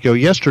Puerto Rico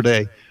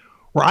yesterday,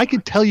 where I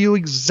could tell you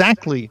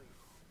exactly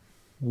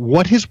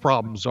what his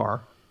problems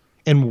are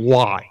and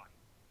why.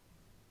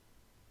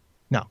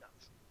 Now,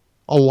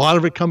 a lot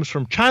of it comes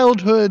from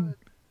childhood,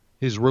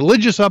 his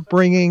religious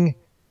upbringing.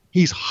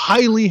 He's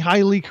highly,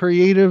 highly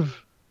creative.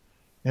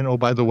 And oh,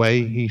 by the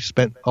way, he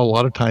spent a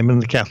lot of time in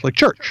the Catholic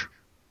Church.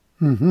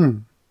 Mm-hmm.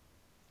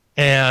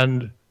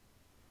 And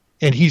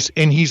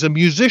he's a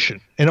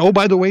musician. And oh,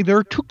 by the way, there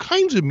are two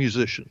kinds of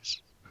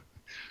musicians.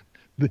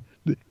 The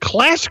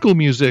classical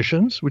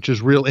musicians, which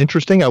is real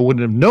interesting. I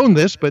wouldn't have known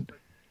this, but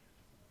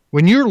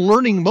when you're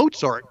learning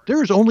Mozart,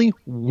 there's only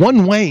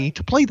one way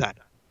to play that.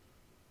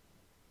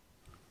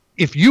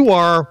 If you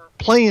are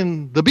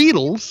playing the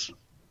Beatles,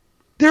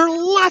 There are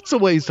lots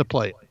of ways to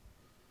play it.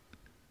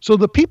 So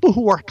the people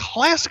who are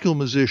classical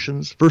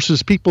musicians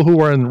versus people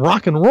who are in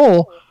rock and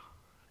roll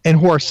and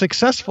who are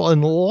successful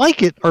and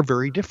like it are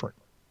very different.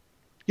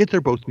 Yet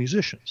they're both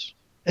musicians,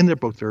 and they're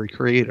both very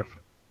creative,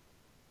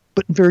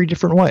 but in very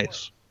different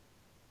ways.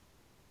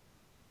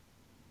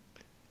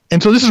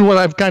 And so this is what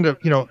I've kind of,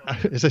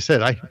 as I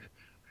said,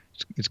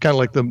 it's kind of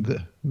like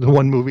the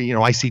one movie,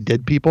 I See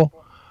Dead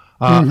People.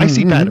 I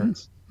see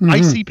patterns.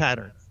 I see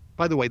patterns.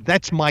 By the way,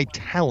 that's my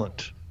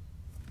talent.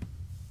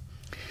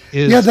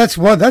 That's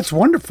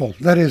wonderful.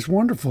 That is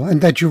wonderful.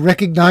 And that you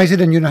recognize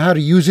it and you know how to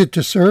use it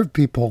to serve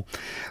people.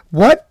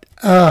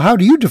 How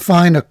do you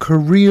define a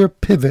career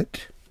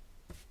pivot?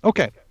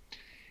 Okay.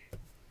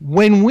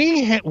 When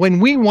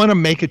we want to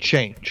make a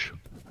change,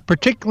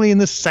 particularly in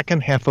the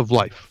second half of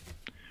life,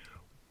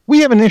 we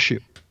have an issue.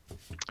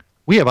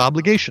 We have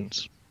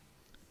obligations.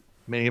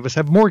 Many of us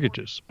have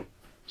mortgages,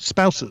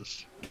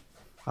 spouses,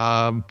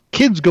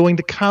 kids going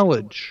to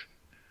college.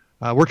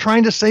 We're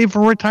trying to save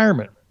for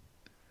retirement.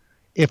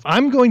 If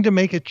I'm going to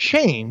make a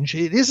change,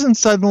 it isn't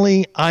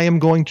suddenly I am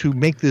going to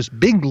make this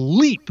big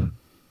leap.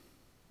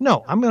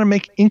 No, I'm going to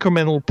make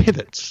incremental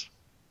pivots.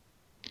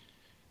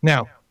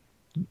 Now,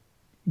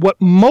 what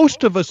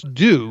most of us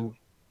do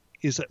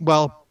is,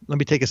 let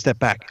me take a step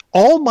back.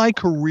 All my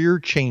career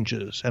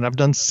changes, and I've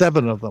done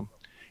 7 of them,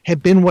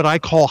 have been what I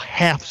call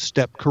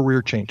half-step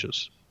career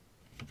changes.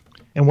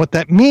 And what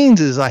that means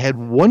is I had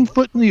 1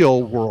 foot in the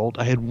old world,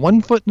 I had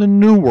 1 foot in the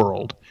new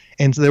world,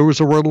 and there was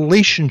a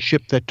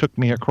relationship that took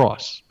me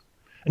across.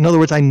 In other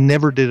words, I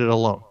never did it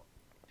alone.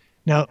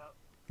 Now,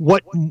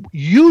 what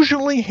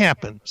usually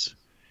happens,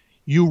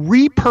 you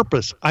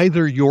repurpose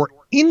either your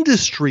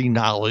industry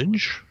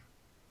knowledge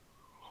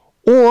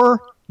or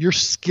your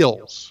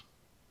skills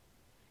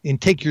and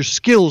take your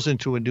skills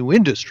into a new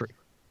industry.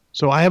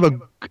 So I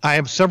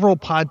have several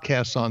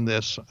podcasts on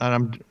this,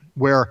 and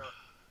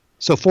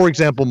so for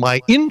example, my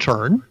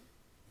intern,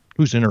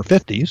 who's in her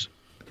 50s,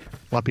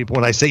 a lot of people,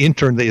 when I say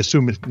intern, they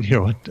assume it's,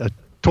 a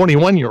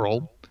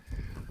 21-year-old,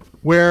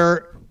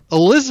 where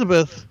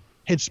Elizabeth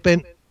had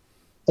spent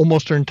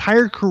almost her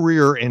entire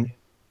career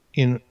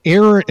in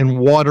air and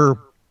water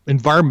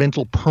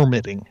environmental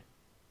permitting.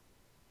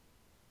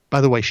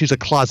 By the way, she's a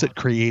closet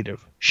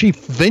creative. She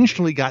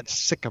eventually got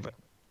sick of it.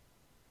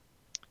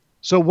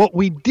 So what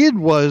we did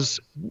was,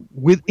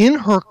 within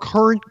her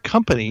current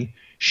company,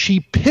 she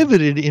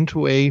pivoted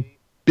into a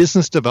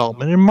business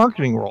development and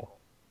marketing role.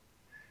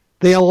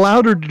 They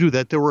allowed her to do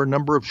that. There were a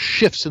number of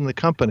shifts in the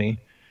company,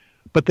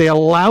 but they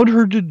allowed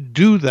her to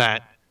do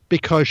that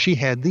because she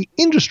had the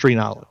industry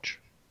knowledge.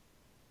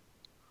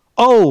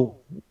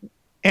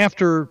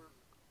 After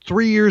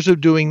 3 years of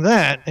doing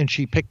that, and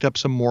she picked up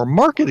some more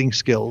marketing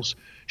skills,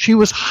 she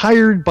was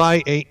hired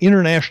by an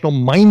international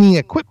mining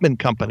equipment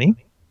company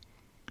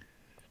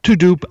to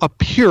do a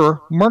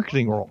pure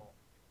marketing role,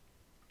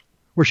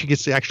 where she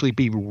gets to actually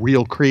be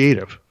real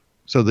creative.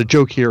 So the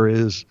joke here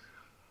is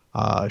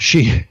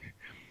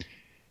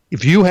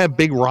if you have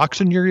big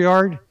rocks in your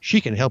yard, she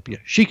can help you.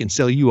 She can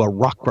sell you a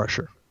rock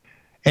crusher.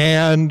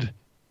 And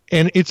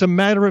it's a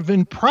matter of,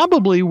 and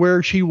probably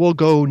where she will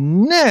go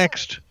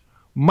next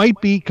might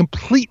be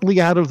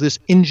completely out of this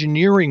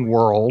engineering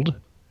world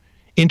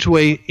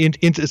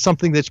into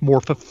something that's more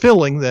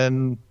fulfilling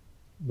than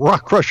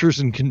rock crushers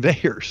and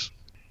conveyors.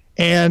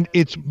 And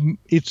it's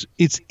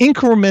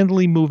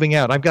incrementally moving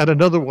out. I've got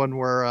another one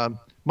where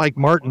Mike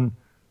Martin,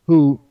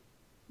 who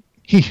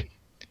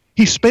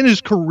he spent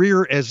his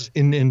career as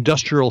in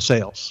industrial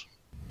sales.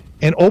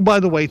 And by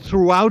the way,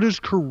 throughout his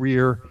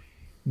career,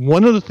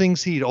 one of the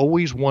things he'd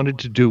always wanted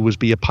to do was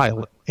be a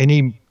pilot. And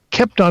he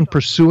kept on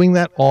pursuing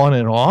that on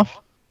and off.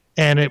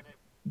 And at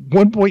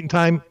one point in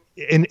time,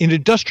 in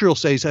industrial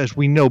sales, as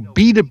we know,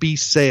 B2B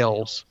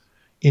sales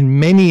in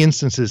many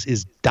instances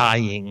is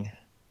dying.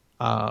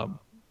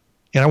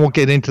 And I won't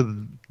get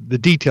into the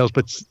details,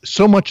 but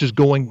so much is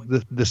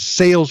the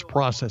sales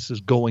process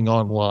is going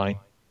online.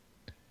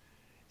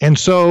 And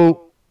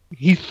so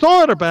he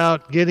thought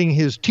about getting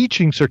his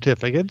teaching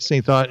certificates,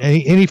 and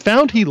he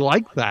found he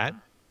liked that,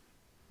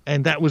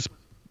 and that was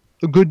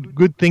a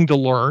good thing to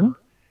learn.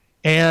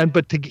 He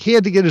had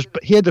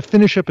to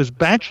finish up his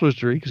bachelor's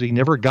degree because he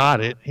never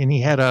got it, and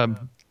he had a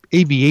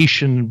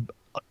aviation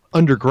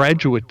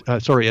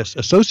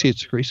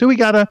associate's degree. So he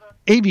got a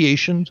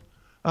aviation.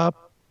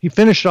 He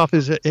finished off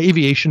his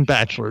aviation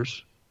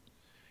bachelor's,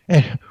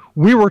 and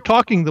we were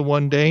talking the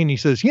one day, and he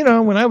says,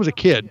 when I was a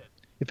kid,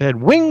 if it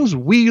had wings,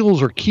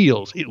 wheels, or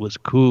keels, it was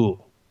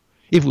cool.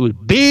 If it was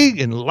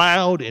big and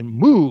loud and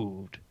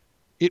moved,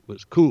 it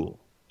was cool.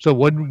 So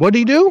what did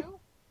he do?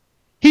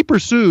 He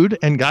pursued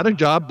and got a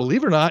job,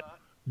 believe it or not,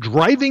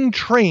 driving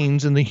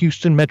trains in the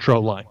Houston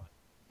Metro line.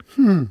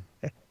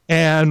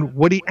 And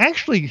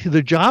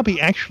the job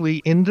he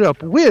actually ended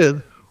up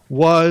with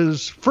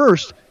was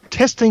first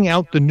testing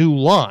out the new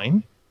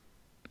line.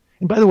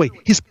 And by the way,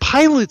 his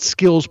pilot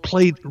skills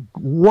played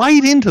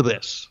right into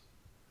this.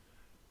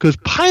 Because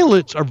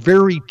pilots are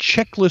very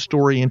checklist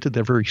oriented,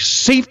 they're very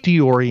safety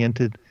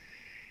oriented,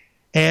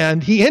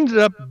 And he ended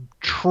up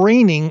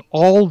training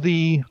all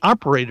the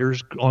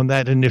operators on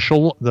that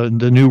initial, the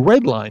new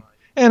red line.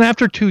 And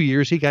after 2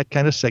 years, he got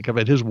kind of sick of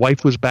it. His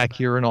wife was back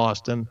here in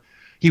Austin.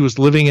 He was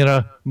living in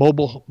a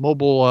mobile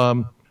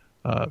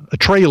a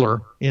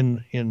trailer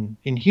in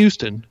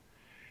Houston.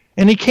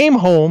 And he came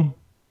home,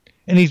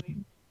 and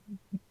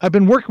I've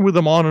been working with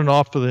him on and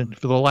off for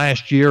the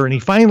last year. And he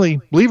finally,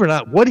 believe it or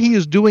not, what he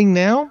is doing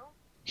now,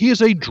 he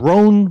is a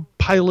drone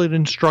pilot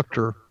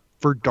instructor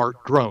for Dart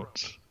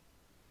Drones.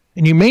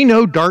 And you may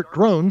know Dart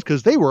Drones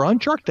because they were on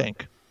Shark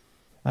Tank.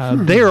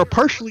 They are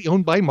partially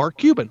owned by Mark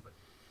Cuban.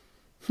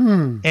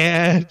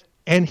 And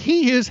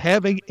he is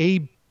having a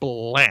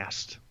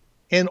blast.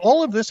 And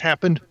all of this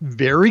happened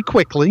very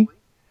quickly.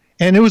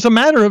 And it was a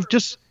matter of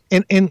just,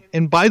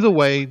 and by the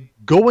way,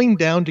 going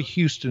down to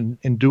Houston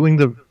and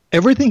doing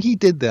everything he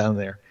did down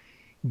there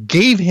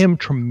gave him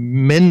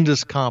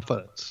tremendous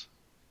confidence.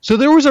 So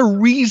there was a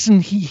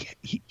reason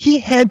he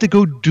had to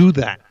go do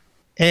that.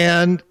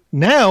 And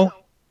now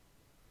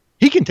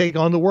he can take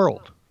on the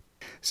world.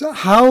 So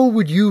how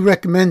would you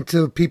recommend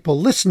to people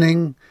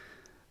listening,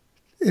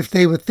 if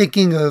they were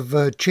thinking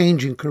of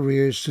changing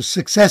careers, to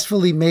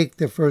successfully make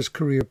their first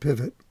career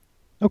pivot?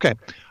 Okay.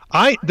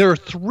 There are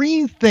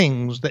 3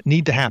 things that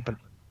need to happen.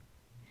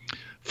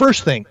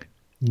 First thing,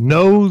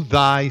 know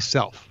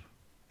thyself.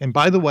 And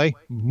by the way,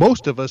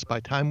 most of us, by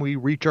the time we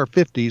reach our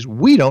 50s,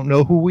 we don't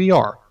know who we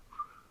are.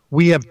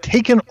 We have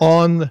taken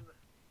on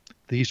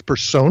these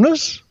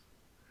personas,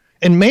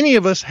 and many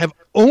of us have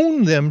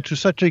owned them to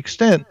such an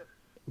extent,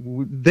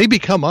 they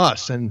become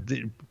us.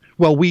 And,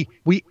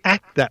 we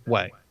act that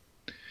way.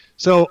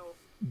 So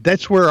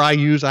that's where I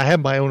have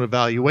my own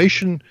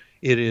evaluation.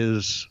 It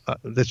is,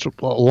 that's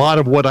a lot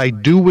of what I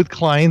do with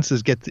clients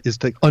is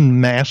to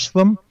unmask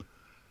them.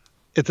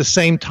 At the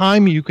same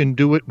time, you can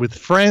do it with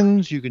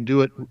friends. You can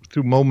do it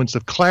through moments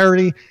of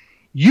clarity.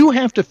 You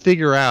have to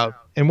figure out,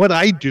 and what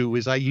I do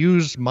is I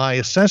use my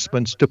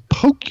assessments to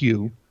poke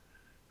you.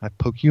 I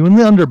poke you in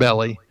the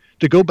underbelly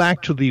to go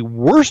back to the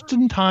worst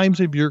in times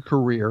of your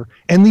career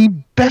and the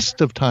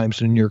best of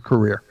times in your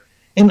career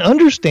and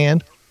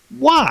understand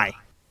why.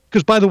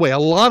 Because, by the way, a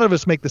lot of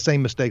us make the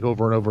same mistake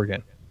over and over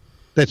again.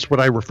 That's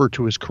what I refer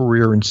to as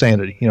career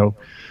insanity.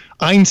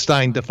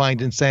 Einstein defined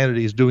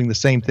insanity as doing the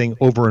same thing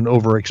over and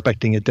over,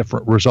 expecting a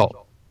different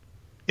result.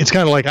 It's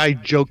kind of like I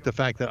joke the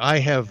fact that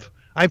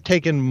I've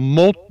taken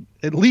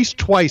at least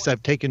twice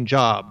I've taken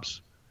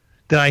jobs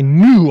that I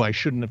knew I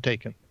shouldn't have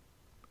taken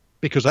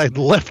because I'd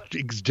left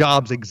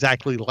jobs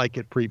exactly like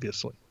it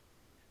previously.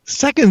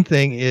 Second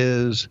thing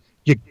is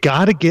you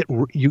got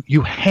to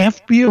you have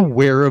to be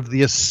aware of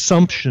the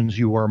assumptions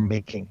you are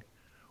making.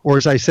 Or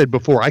as I said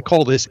before, I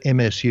call this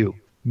MSU,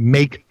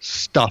 make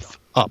stuff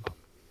up.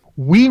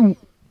 When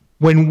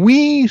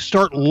we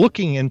start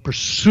looking and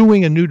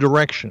pursuing a new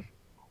direction,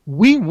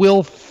 we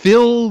will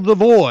fill the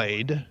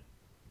void.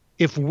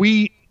 If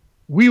we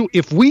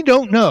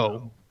don't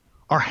know,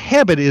 our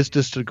habit is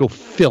just to go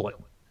fill it.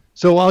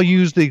 So I'll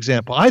use the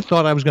example. I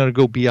thought I was going to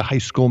go be a high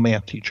school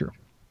math teacher.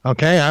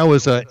 Okay, I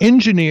was an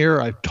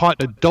engineer. I've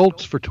taught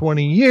adults for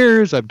 20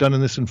 years. I've done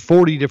this in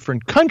 40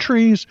 different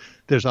countries.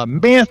 There's a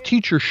math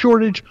teacher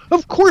shortage.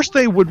 Of course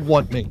they would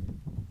want me.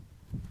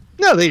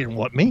 No, they didn't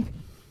want me.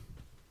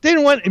 They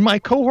didn't want, in my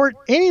cohort,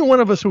 any one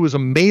of us who was a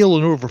male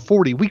and over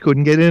 40, we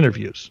couldn't get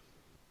interviews.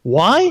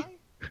 Why?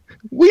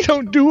 We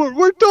don't do what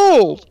we're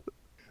told.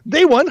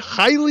 They want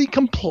highly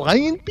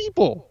compliant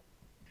people.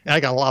 And I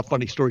got a lot of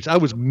funny stories. I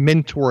was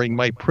mentoring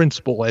my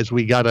principal as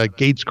we got a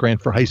Gates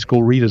grant for high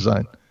school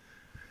redesign.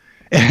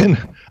 And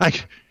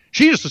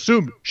she just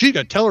assumed she's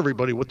going to tell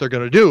everybody what they're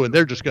going to do, and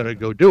they're just going to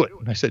go do it.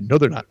 And I said, no,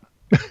 they're not.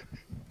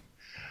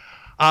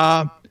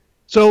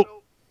 So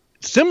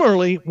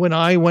similarly, when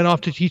I went off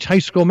to teach high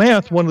school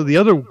math, one of the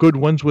other good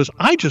ones was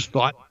I just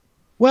thought,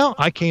 well,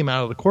 I came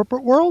out of the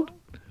corporate world.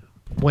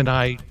 When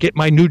I get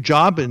my new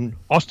job in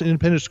Austin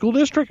Independent School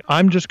District,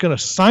 I'm just going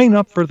to sign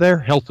up for their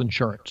health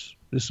insurance.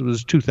 This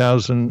was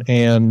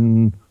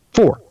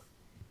 2004.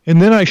 And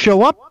then I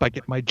show up, I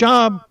get my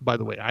job. By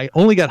the way, I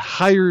only got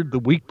hired the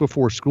week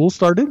before school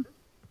started.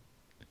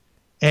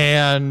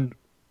 And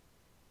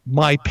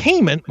my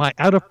payment, my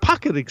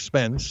out-of-pocket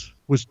expense,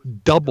 was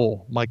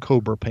double my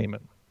COBRA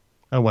payment.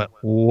 I went,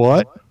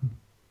 what?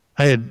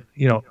 I had,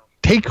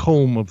 take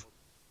home of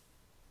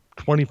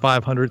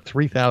 $2,500,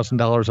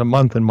 $3,000 a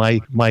month, and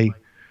my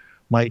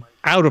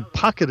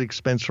out-of-pocket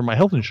expense for my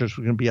health insurance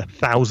was going to be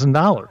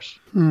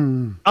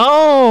 $1,000.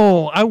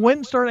 Oh, I went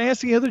and started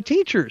asking other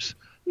teachers.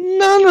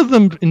 None of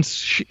them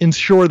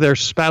insure their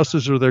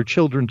spouses or their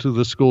children through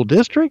the school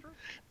district.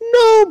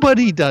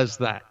 Nobody does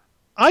that.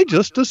 I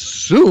just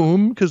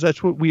assume because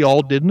that's what we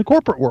all did in the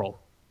corporate world.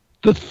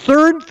 The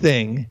third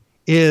thing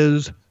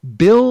is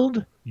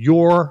build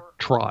your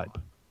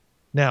tribe.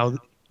 Now,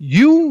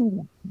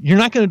 you're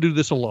not going to do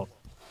this alone.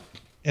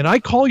 And I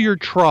call your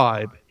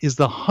tribe is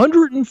the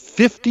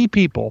 150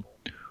 people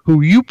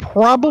who you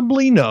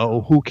probably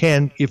know who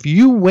can, if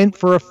you went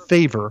for a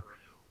favor,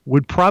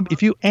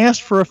 if you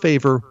asked for a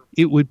favor,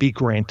 it would be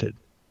granted.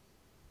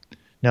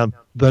 Now,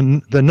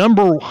 the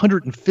number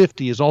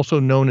 150 is also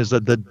known as the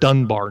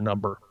Dunbar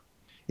number.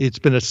 It's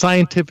been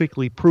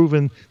scientifically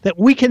proven that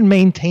we can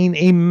maintain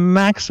a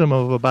maximum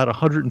of about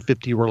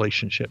 150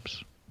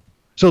 relationships.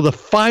 So the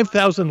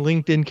 5,000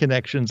 LinkedIn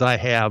connections I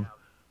have,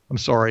 I'm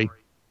sorry,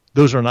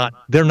 they're not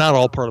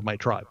all part of my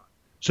tribe.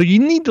 So you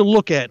need to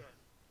look at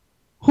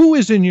who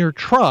is in your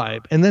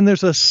tribe, and then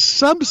there's a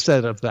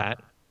subset of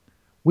that,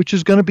 which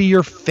is going to be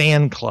your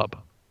fan club.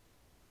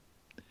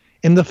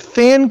 And the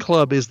fan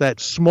club is that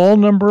small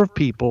number of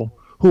people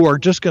who are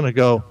just going to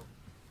go,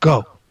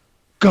 go,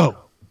 go,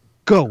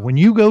 go. When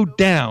you go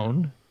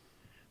down,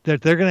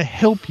 that they're going to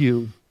help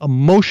you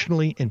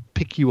emotionally and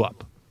pick you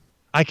up.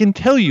 I can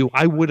tell you,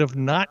 I would have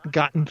not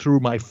gotten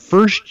through my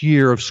first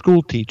year of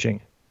school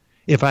teaching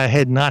if I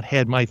had not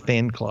had my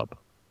fan club.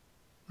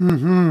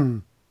 Mm-hmm.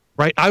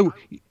 Right?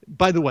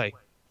 By the way,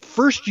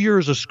 first year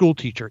as a school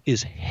teacher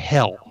is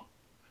hell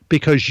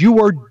because you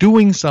are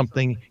doing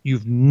something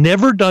you've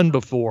never done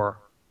before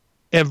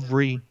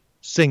every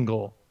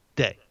single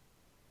day.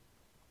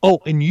 Oh,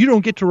 and you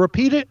don't get to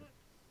repeat it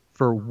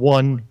for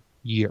 1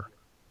 year.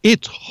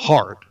 It's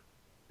hard.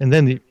 And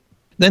then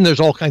there's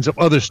all kinds of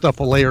other stuff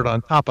layered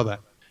on top of that.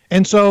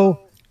 And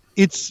so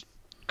it's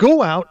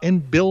go out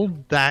and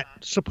build that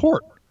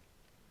support.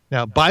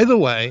 Now, by the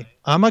way,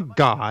 I'm a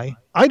guy,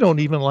 I don't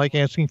even like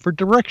asking for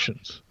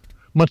directions,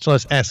 much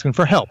less asking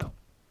for help.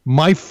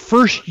 My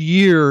first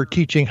year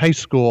teaching high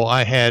school,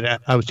 I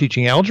was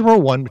teaching Algebra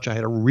 1, which I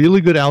had a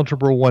really good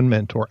Algebra 1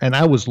 mentor, and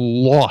I was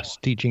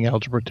lost teaching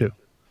Algebra 2.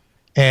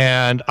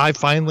 And I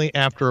finally,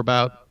 after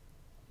about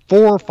 4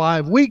 or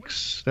 5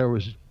 weeks, there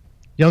was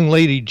young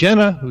lady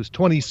Jenna, who's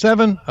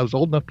 27. I was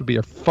old enough to be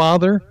her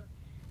father.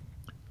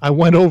 I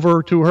went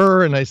over to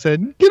her and I said,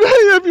 "Can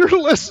I have your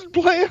lesson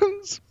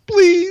plans,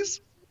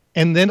 please?"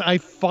 And then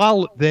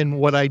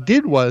what I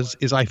did was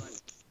I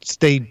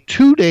stayed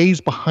 2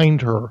 days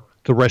behind her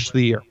the rest of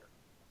the year.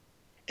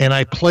 And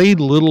I played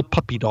little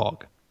puppy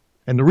dog.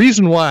 And the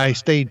reason why I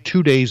stayed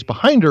 2 days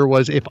behind her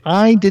was if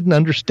I didn't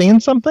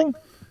understand something,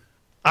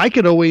 I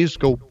could always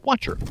go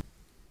watch her.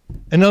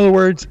 In other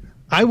words,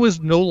 I was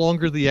no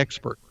longer the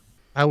expert.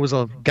 I was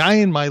a guy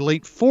in my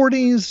late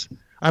 40s.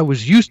 I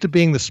was used to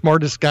being the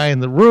smartest guy in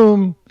the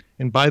room.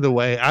 And by the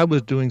way, I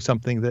was doing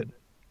something that,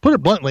 put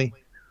it bluntly,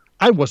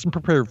 I wasn't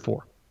prepared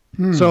for.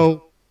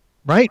 So,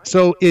 right?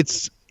 So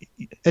it's,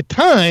 at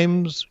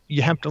times,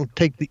 you have to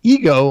take the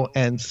ego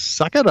and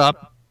suck it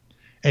up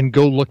and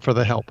go look for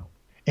the help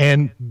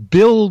and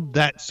build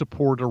that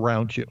support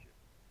around you.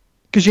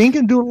 Because you ain't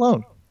going to do it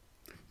alone.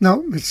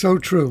 No, it's so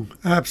true.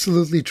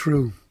 Absolutely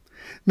true.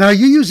 Now,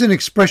 you use an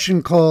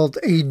expression called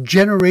a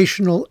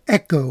generational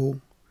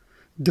echo.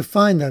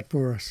 Define that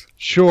for us.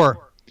 Sure.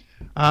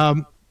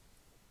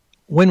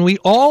 When we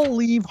all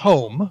leave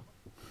home,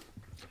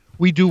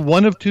 we do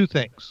one of two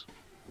things.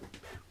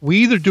 We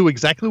either do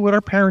exactly what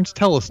our parents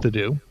tell us to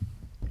do,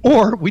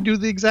 or we do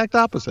the exact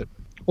opposite.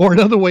 Or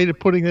another way of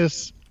putting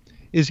this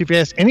is if you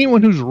ask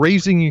anyone who's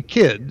raising your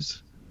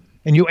kids,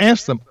 and you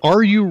ask them,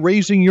 are you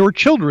raising your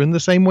children the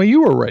same way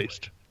you were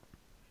raised?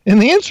 And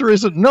the answer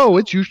isn't no,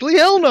 it's usually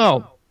hell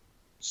no.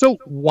 So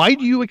why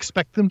do you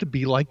expect them to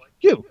be like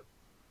you?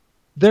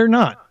 They're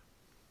not.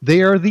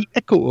 They are the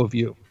echo of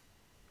you.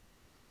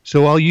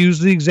 So I'll use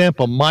the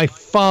example. My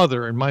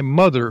father and my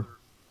mother,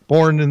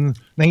 born in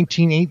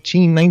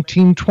 1918,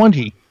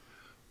 1920,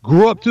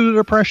 grew up through the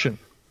Depression.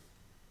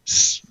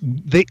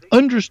 They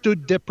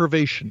understood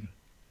deprivation.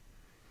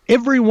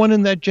 Everyone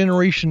in that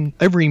generation,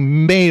 every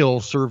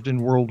male served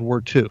in World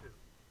War II.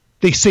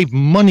 They saved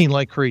money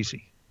like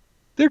crazy.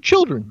 They're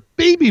children,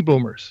 baby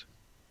boomers.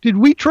 Did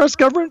we trust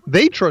government?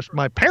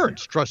 My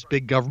parents trust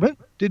big government.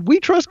 Did we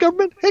trust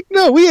government? Heck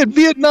no, we had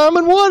Vietnam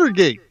and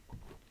Watergate.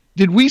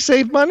 Did we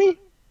save money?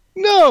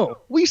 No,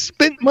 we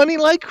spent money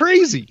like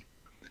crazy.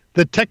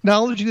 The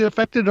technology that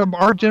affected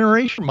our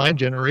generation, my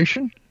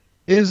generation,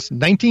 is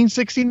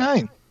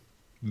 1969.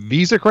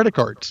 Visa credit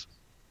cards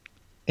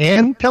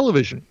and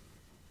television.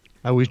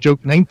 I always joke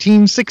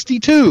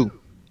 1962.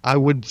 I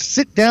would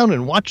sit down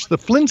and watch the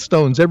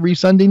Flintstones every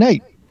Sunday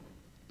night.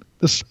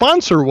 The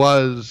sponsor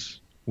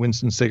was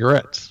Winston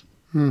Cigarettes.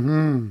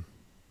 Mm-hmm.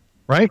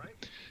 Right?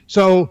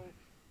 So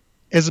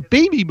as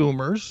baby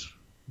boomers,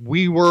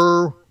 we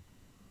were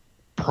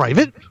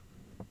private.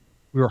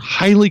 We were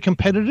highly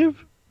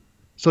competitive.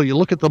 So you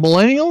look at the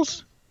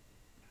millennials.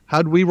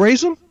 How do we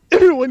raise them?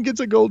 Everyone gets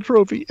a gold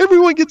trophy.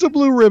 Everyone gets a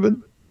blue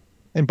ribbon.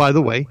 And by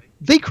the way,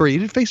 they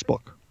created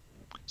Facebook.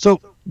 So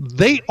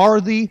they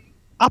are the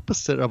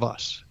opposite of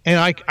us. And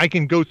I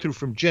can go through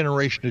from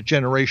generation to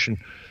generation.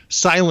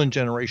 Silent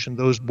generation,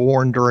 those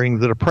born during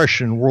the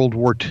Depression, World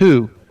War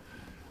II,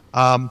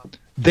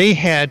 they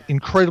had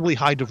incredibly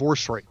high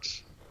divorce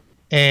rates.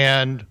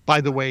 And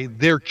by the way,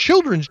 their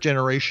children's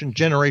generation,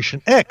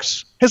 Generation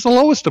X, has the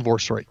lowest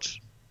divorce rates.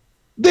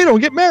 They don't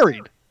get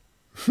married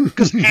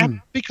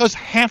because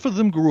half of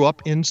them grew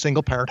up in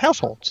single-parent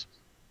households.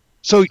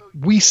 So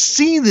we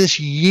see this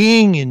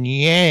yin and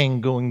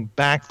yang going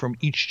back from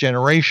each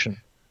generation.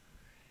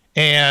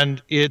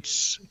 And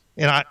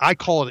I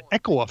call it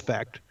echo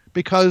effect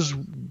because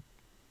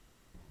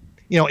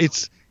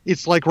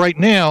it's like right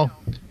now,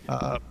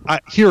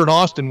 here in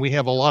Austin, we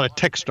have a lot of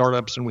tech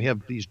startups, and we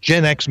have these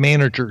Gen X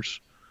managers,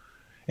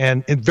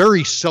 and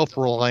very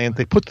self-reliant.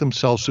 They put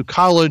themselves through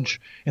college,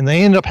 and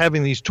they end up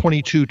having these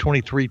 22,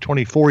 23,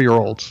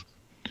 24-year-olds.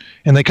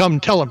 And they come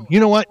and tell them, you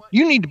know what?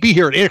 You need to be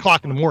here at 8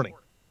 o'clock in the morning.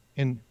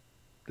 And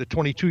the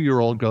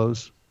 22-year-old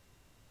goes,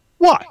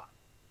 why?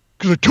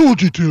 Because I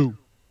told you to.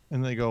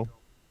 And they go,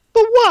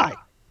 but why?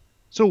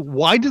 So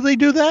why do they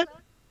do that?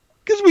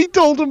 Because we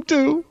told them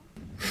to.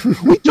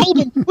 We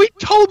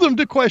told them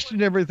to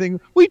question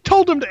everything. We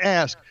told them to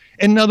ask.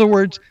 In other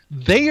words,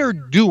 they are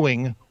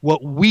doing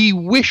what we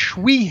wish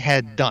we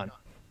had done.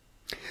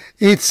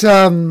 It's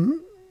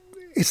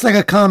like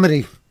a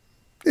comedy.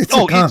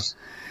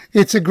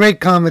 It's a great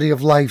comedy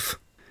of life.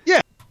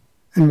 Yeah.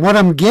 And what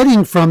I'm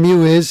getting from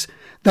you is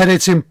that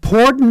it's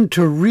important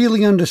to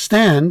really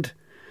understand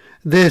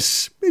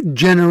this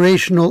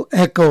generational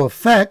echo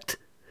effect,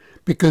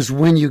 because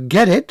when you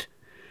get it,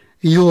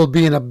 you will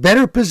be in a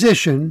better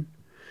position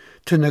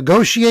to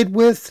negotiate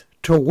with,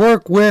 to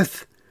work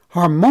with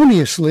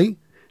harmoniously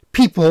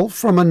people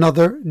from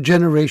another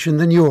generation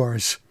than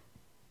yours.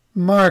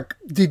 Mark,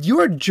 did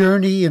your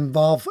journey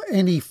involve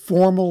any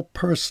formal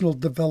personal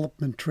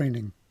development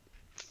training?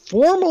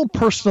 Formal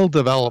personal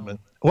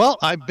development. Well,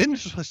 I've been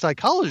a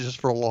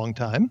psychologist for a long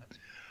time.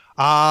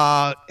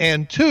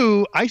 And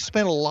two, I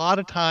spent a lot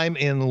of time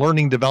in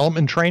learning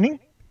development training.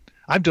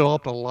 I've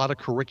developed a lot of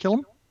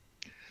curriculum.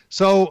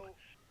 So,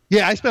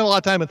 yeah, I spent a lot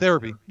of time in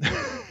therapy.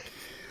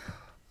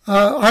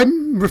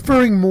 I'm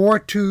referring more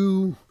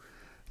to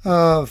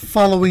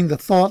following the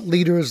thought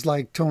leaders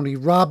like Tony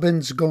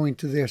Robbins, going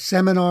to their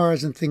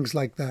seminars and things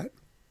like that.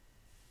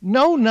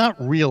 No, not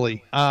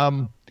really.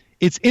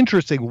 It's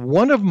interesting.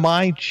 One of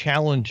my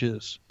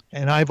challenges,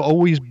 and I've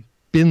always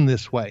been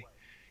this way,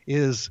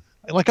 is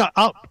like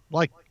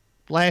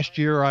last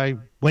year I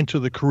went to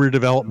the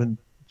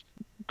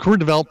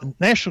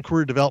National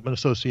Career Development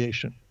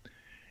Association,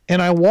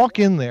 and I walk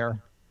in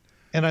there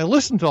and I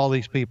listen to all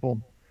these people,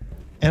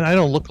 and I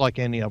don't look like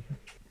any of them.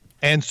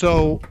 And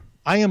so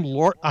I'm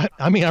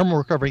a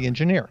recovering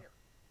engineer.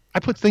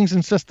 I put things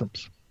in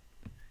systems.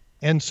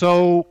 And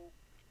so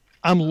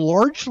I'm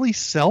largely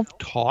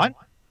self-taught.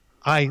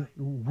 I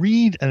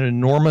read an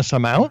enormous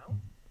amount.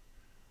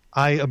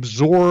 I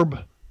absorb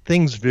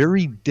things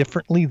very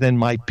differently than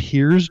my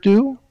peers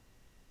do.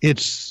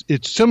 It's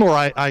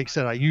similar. I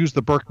said I use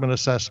the Berkman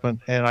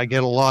assessment, and I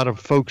get a lot of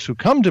folks who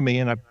come to me,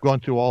 and I've gone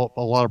through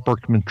a lot of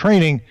Berkman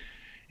training,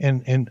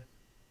 and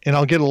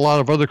I'll get a lot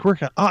of other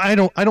curriculum. I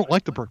don't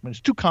like the Berkman.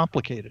 It's too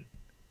complicated.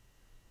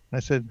 And I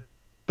said,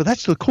 but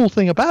that's the cool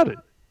thing about it,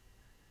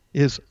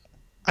 is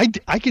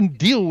I can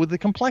deal with the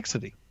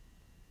complexity.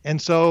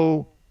 And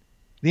so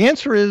the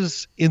answer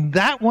is, in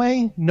that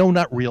way, no,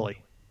 not really.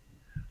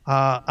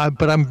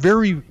 But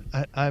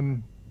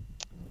I'm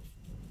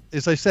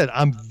as I said,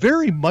 I'm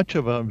very much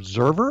of an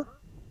observer,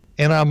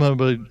 and I'm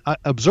an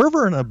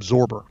observer and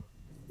absorber.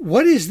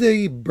 What is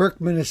the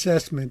Berkman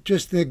assessment?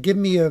 Just to give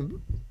me a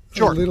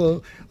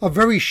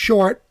very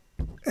short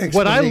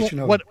explanation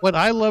of it. What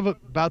I love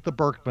about the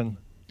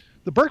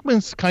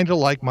Berkman's kind of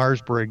like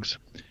Myers-Briggs,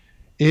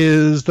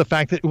 is the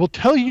fact that it will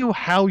tell you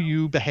how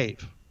you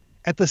behave.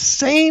 At the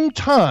same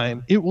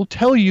time, it will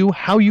tell you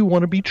how you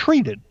want to be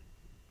treated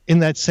in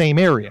that same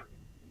area.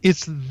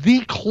 It's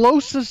the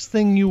closest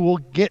thing you will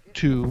get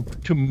to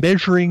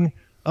measuring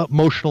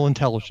emotional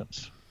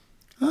intelligence.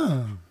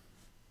 Oh.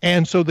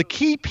 And so the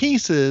key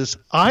piece is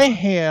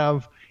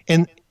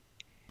and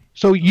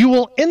so you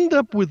will end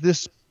up with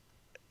this.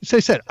 As I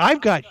said,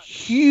 I've got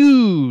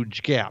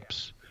huge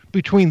gaps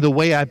between the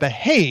way I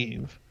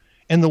behave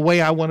and the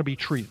way I want to be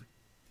treated.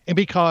 And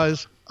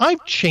because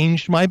I've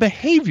changed my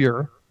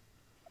behavior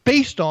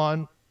based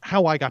on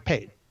how I got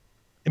paid.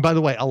 And by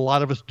the way, a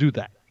lot of us do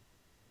that.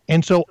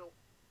 And so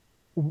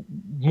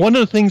one of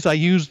the things I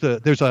use,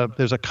 there's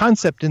a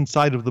concept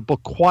inside of the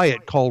book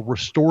Quiet called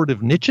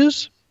restorative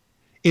niches.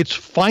 It's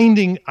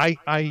finding,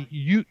 I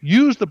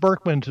use the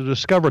Berkman to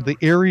discover the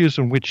areas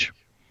in which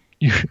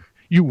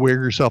you wear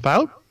yourself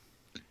out,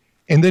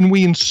 and then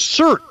we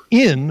insert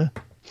in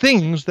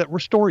things that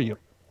restore you.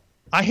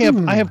 I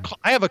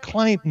have a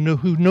client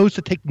who knows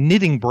to take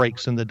knitting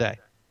breaks in the day.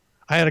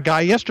 I had a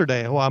guy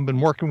yesterday who I've been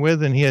working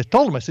with, and he has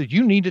told him, I said,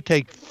 you need to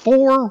take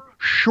 4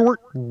 short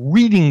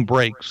reading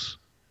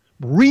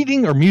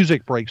or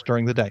music breaks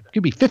during the day. It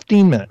could be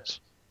 15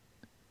 minutes.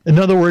 In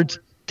other words,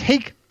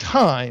 take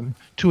time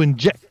to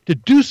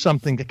do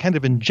something that kind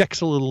of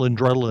injects a little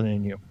adrenaline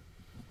in you.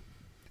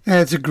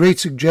 It's a great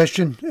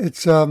suggestion.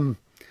 It's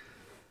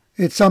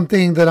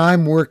something that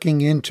I'm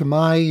working into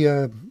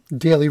my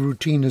daily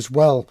routine as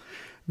well.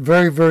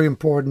 Very, very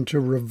important to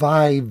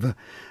revive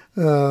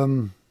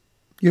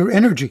your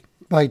energy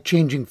by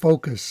changing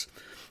focus.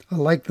 I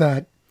like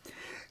that.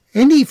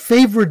 Any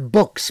favorite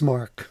books,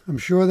 Mark? I'm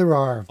sure there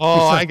are.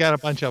 Oh, I got a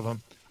bunch of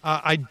them.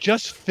 I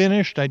just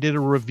finished, I did a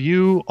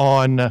review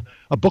on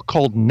a book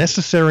called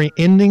Necessary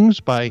Endings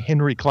by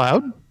Henry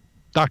Cloud,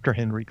 Dr.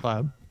 Henry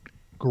Cloud.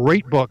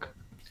 Great book.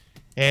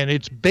 And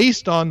it's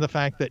based on the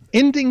fact that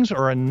endings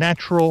are a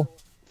natural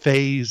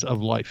phase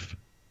of life.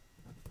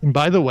 And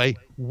by the way,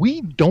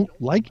 we don't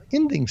like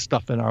ending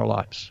stuff in our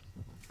lives.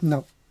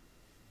 No.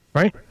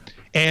 Right?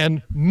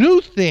 And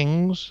new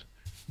things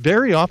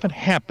very often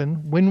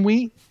happen when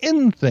we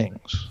end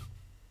things.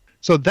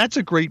 So that's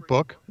a great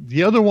book.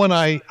 The other one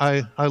I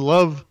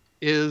love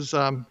is,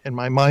 in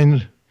my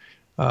mind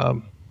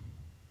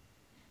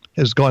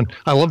has gone,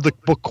 I love the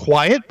book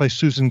Quiet by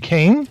Susan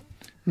Cain.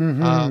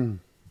 Mm-hmm.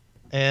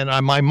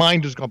 And my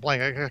mind has gone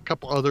blank. I got a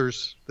couple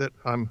others that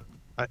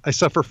I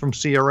suffer from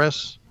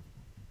CRS.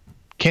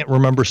 Can't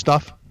remember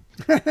stuff.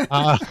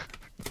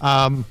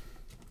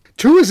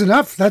 Two is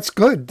enough. That's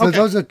good. Okay.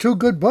 Those are two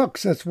good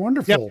books. That's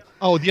wonderful. Yep.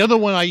 Oh, the other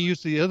one I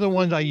use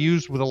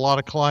with a lot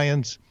of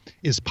clients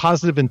is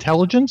Positive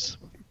Intelligence.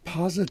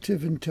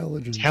 Positive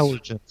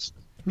intelligence.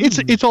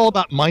 It's all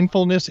about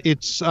mindfulness.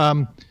 It's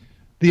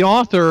the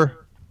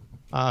author,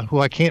 who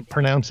I can't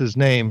pronounce his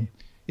name,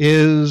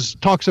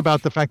 talks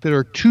about the fact that there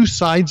are two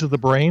sides of the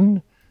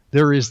brain.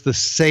 There is the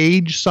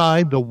sage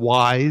side, the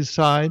wise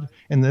side,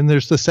 and then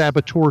there's the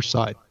saboteur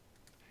side.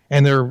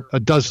 And there are a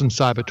dozen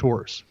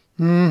saboteurs.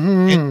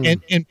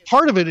 Mm-hmm. And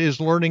part of it is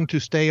learning to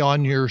stay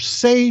on your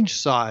sage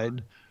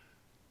side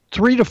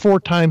 3 to 4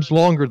 times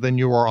longer than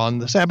you are on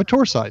the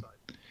saboteur side.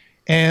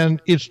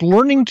 And it's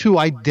learning to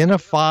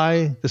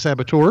identify the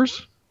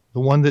saboteurs. The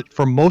one that,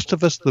 for most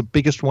of us, the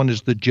biggest one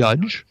is the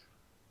judge.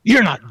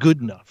 You're not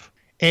good enough.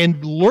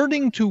 And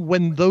learning to,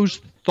 when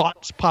those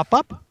thoughts pop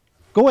up,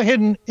 go ahead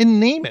and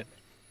name it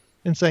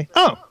and say,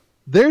 oh,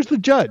 there's the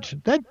judge.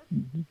 That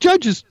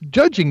judge is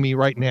judging me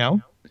right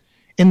now.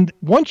 And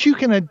once you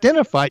can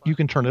identify it, you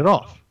can turn it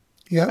off.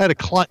 Yeah. I had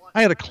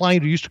a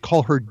client who used to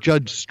call her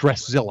Judge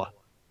Stresszilla.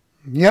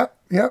 Yep.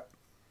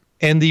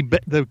 And the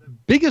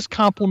biggest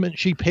compliment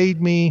she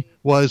paid me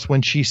was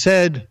when she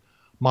said,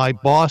 "My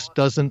boss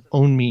doesn't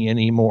own me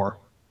anymore."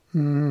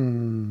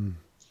 In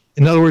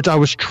other words, I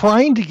was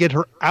trying to get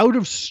her out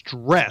of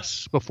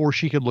stress before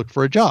she could look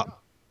for a job.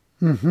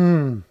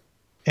 Mm-hmm.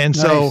 And nice.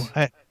 So,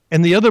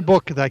 and the other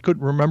book that I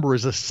couldn't remember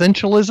is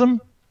Essentialism,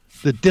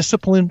 The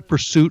Disciplined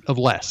Pursuit of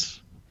Less.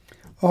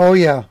 Oh,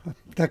 yeah.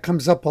 That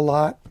comes up a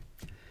lot.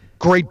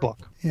 Great book.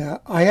 Yeah,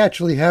 I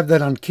actually have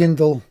that on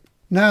Kindle.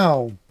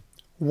 Now,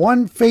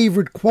 one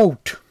favorite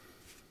quote.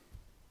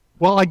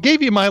 Well, I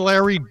gave you my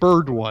Larry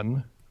Bird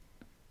one,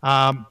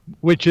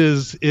 which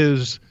is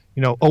a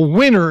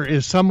winner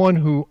is someone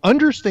who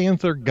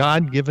understands their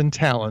God-given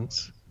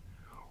talents,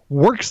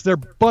 works their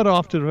butt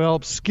off to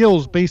develop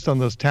skills based on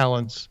those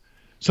talents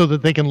so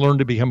that they can learn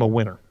to become a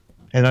winner.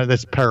 And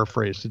that's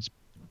paraphrased.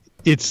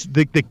 It's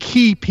the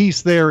key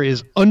piece there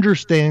is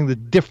understanding the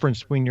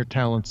difference between your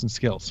talents and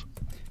skills.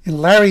 And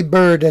Larry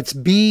Bird, that's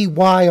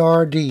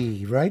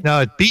B-Y-R-D, right? No,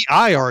 it's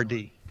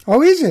B-I-R-D.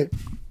 Oh, is it?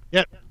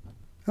 Yep.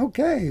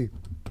 Okay,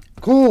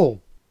 cool.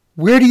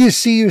 Where do you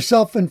see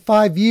yourself in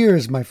 5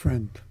 years, my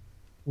friend?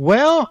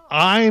 Well,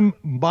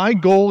 my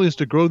goal is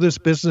to grow this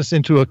business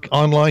into an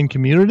online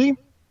community.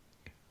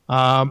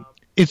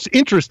 It's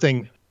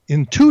interesting.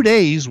 In 2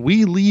 days,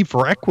 we leave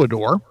for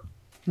Ecuador,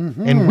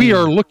 and we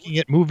are looking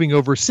at moving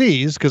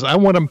overseas because I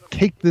want to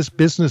take this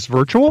business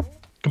virtual,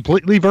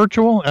 completely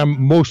virtual.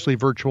 I'm mostly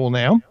virtual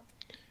now,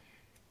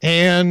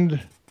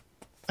 and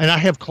I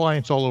have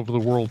clients all over the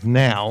world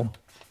now,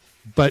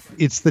 but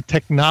it's the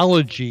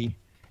technology,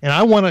 and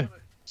I want to.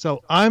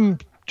 So I'm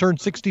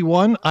turned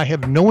 61. I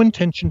have no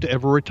intention to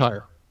ever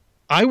retire.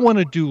 I want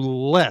to do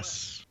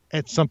less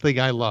at something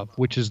I love,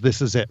 which is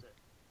This Is It.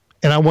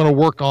 And I want to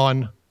work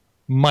on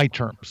my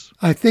terms.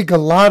 I think a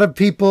lot of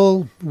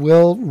people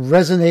will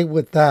resonate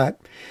with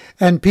that.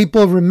 And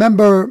people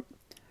remember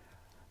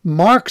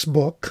Mark's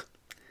book,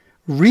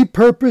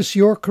 Repurpose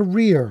Your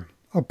Career,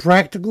 A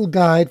Practical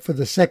Guide for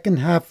the Second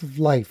Half of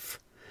Life.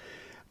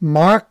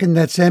 Mark, and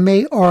that's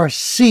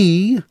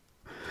M-A-R-C,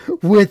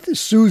 with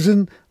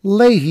Susan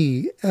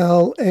Lahey,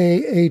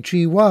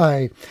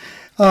 L-A-H-E-Y.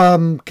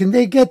 Can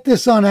they get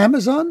this on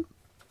Amazon?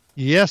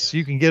 Yes,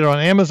 you can get it on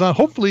Amazon.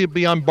 Hopefully it'll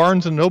be on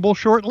Barnes & Noble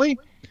shortly.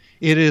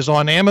 It is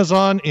on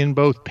Amazon in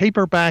both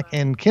paperback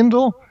and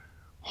Kindle.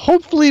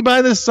 Hopefully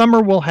by this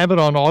summer we'll have it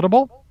on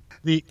Audible.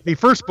 The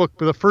first book,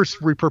 the first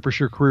Repurpose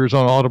Your Career, is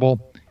on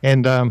Audible.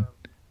 And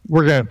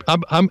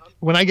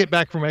when I get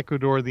back from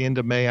Ecuador at the end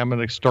of May, I'm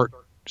going to start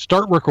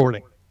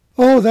recording.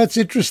 Oh, that's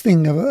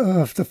interesting.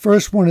 If the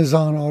first one is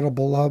on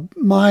Audible,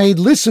 my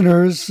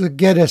listeners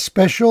get a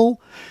special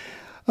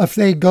if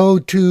they go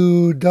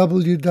to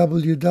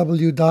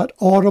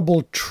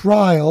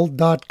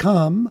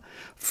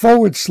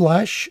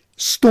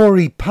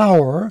www.audibletrial.com/story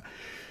power.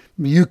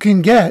 You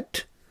can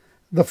get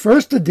the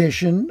first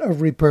edition of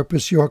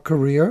Repurpose Your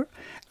Career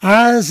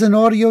as an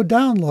audio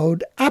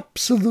download,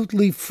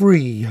 absolutely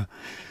free.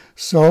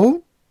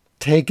 So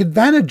take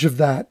advantage of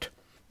that.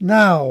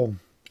 Now,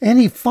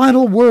 any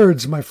final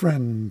words, my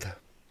friend?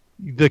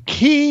 The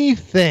key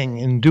thing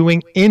in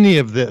doing any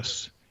of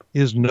this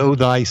is know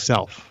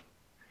thyself.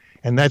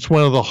 And that's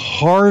one of the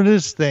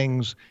hardest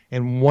things.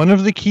 And one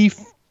of the key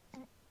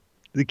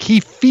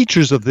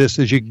features of this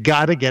is you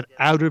got to get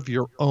out of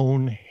your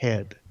own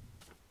head.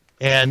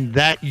 And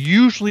that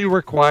usually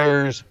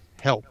requires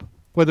help.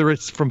 whether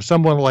it's from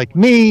someone like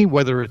me,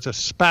 whether it's a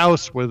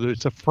spouse, whether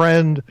it's a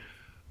friend.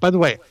 By the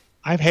way,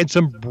 I've had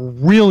some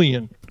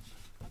brilliant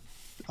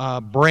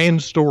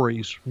brand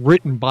stories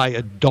written by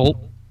adult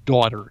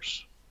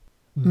daughters.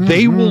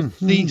 They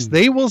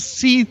will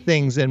see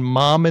things in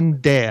mom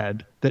and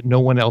dad that no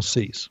one else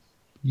sees.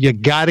 You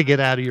got to get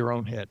out of your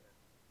own head.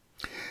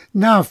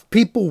 Now, if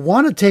people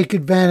want to take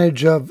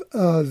advantage of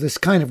this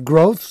kind of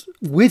growth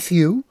with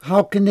you,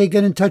 how can they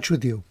get in touch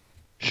with you?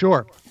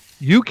 Sure.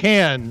 You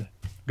can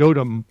go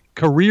to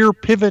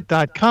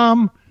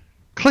careerpivot.com,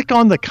 click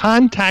on the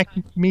contact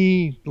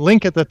me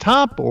link at the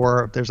top,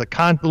 or there's a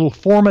little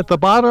form at the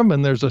bottom,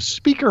 and there's a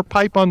speaker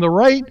pipe on the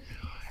right.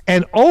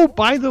 And oh,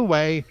 by the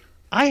way,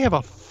 I have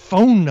a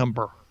phone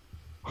number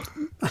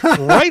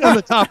right on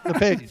the top of the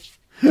page.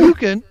 You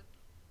can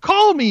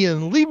call me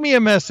and leave me a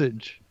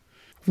message.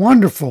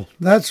 Wonderful.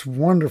 That's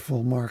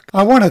wonderful, Mark.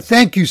 I want to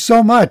thank you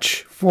so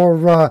much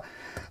for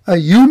a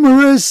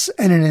humorous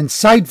and an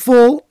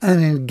insightful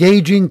and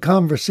engaging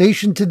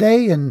conversation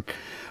today, and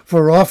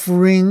for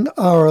offering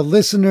our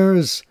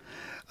listeners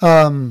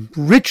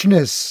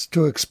richness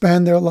to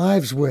expand their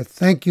lives with.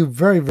 Thank you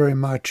very, very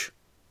much.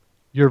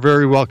 You're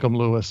very welcome,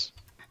 Louis.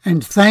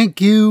 And thank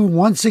you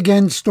once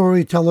again,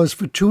 storytellers,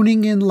 for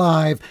tuning in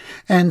live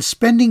and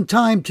spending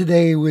time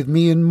today with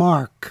me and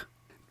Mark.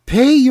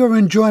 Pay your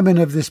enjoyment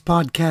of this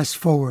podcast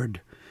forward.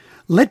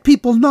 Let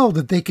people know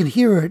that they can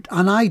hear it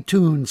on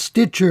iTunes,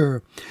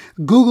 Stitcher,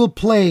 Google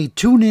Play,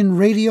 TuneIn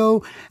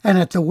Radio, and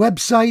at the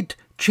website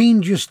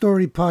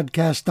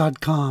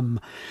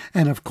changeyourstorypodcast.com.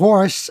 And of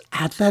course,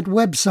 at that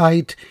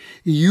website,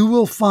 you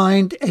will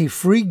find a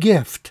free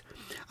gift,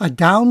 a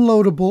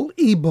downloadable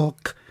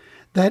ebook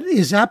that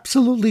is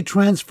absolutely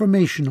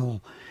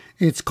transformational.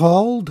 It's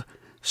called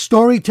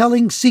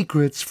Storytelling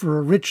Secrets for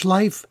a Rich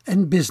Life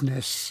and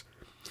Business.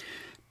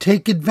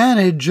 Take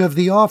advantage of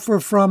the offer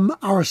from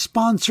our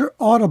sponsor,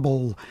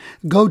 Audible.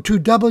 Go to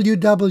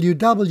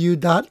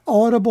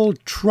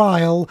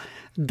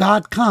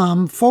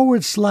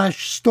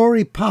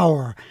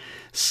www.audibletrial.com/storypower.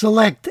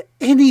 Select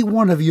any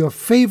one of your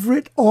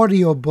favorite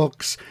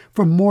audiobooks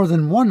from more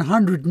than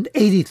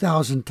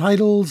 180,000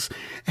 titles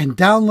and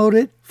download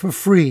it for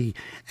free.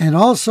 And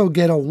also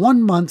get a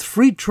 1-month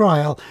free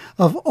trial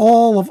of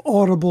all of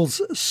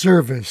Audible's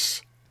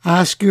service.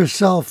 Ask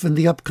yourself in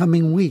the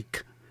upcoming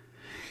week,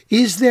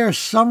 is there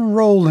some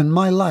role in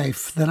my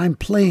life that I'm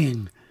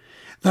playing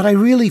that I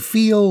really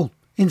feel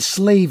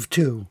enslaved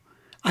to?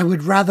 I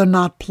would rather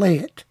not play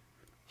it.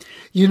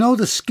 You know,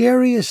 the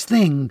scariest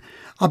thing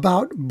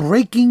about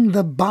breaking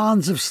the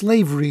bonds of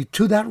slavery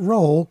to that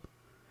role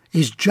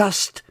is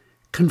just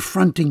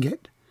confronting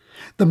it.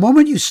 The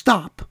moment you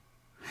stop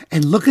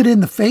and look it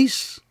in the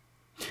face,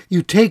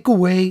 you take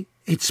away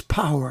its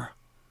power.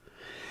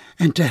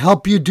 And to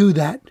help you do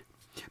that,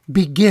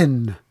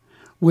 begin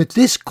with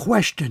this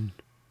question: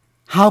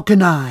 how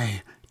can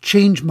I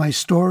change my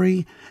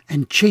story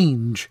and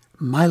change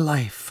my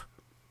life?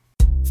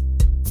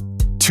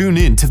 Tune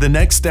in to the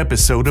next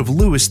episode of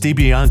Louis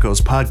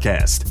DiBianco's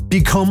podcast.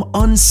 Become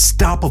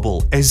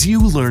unstoppable as you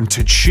learn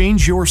to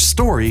change your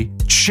story,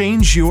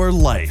 change your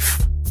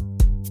life.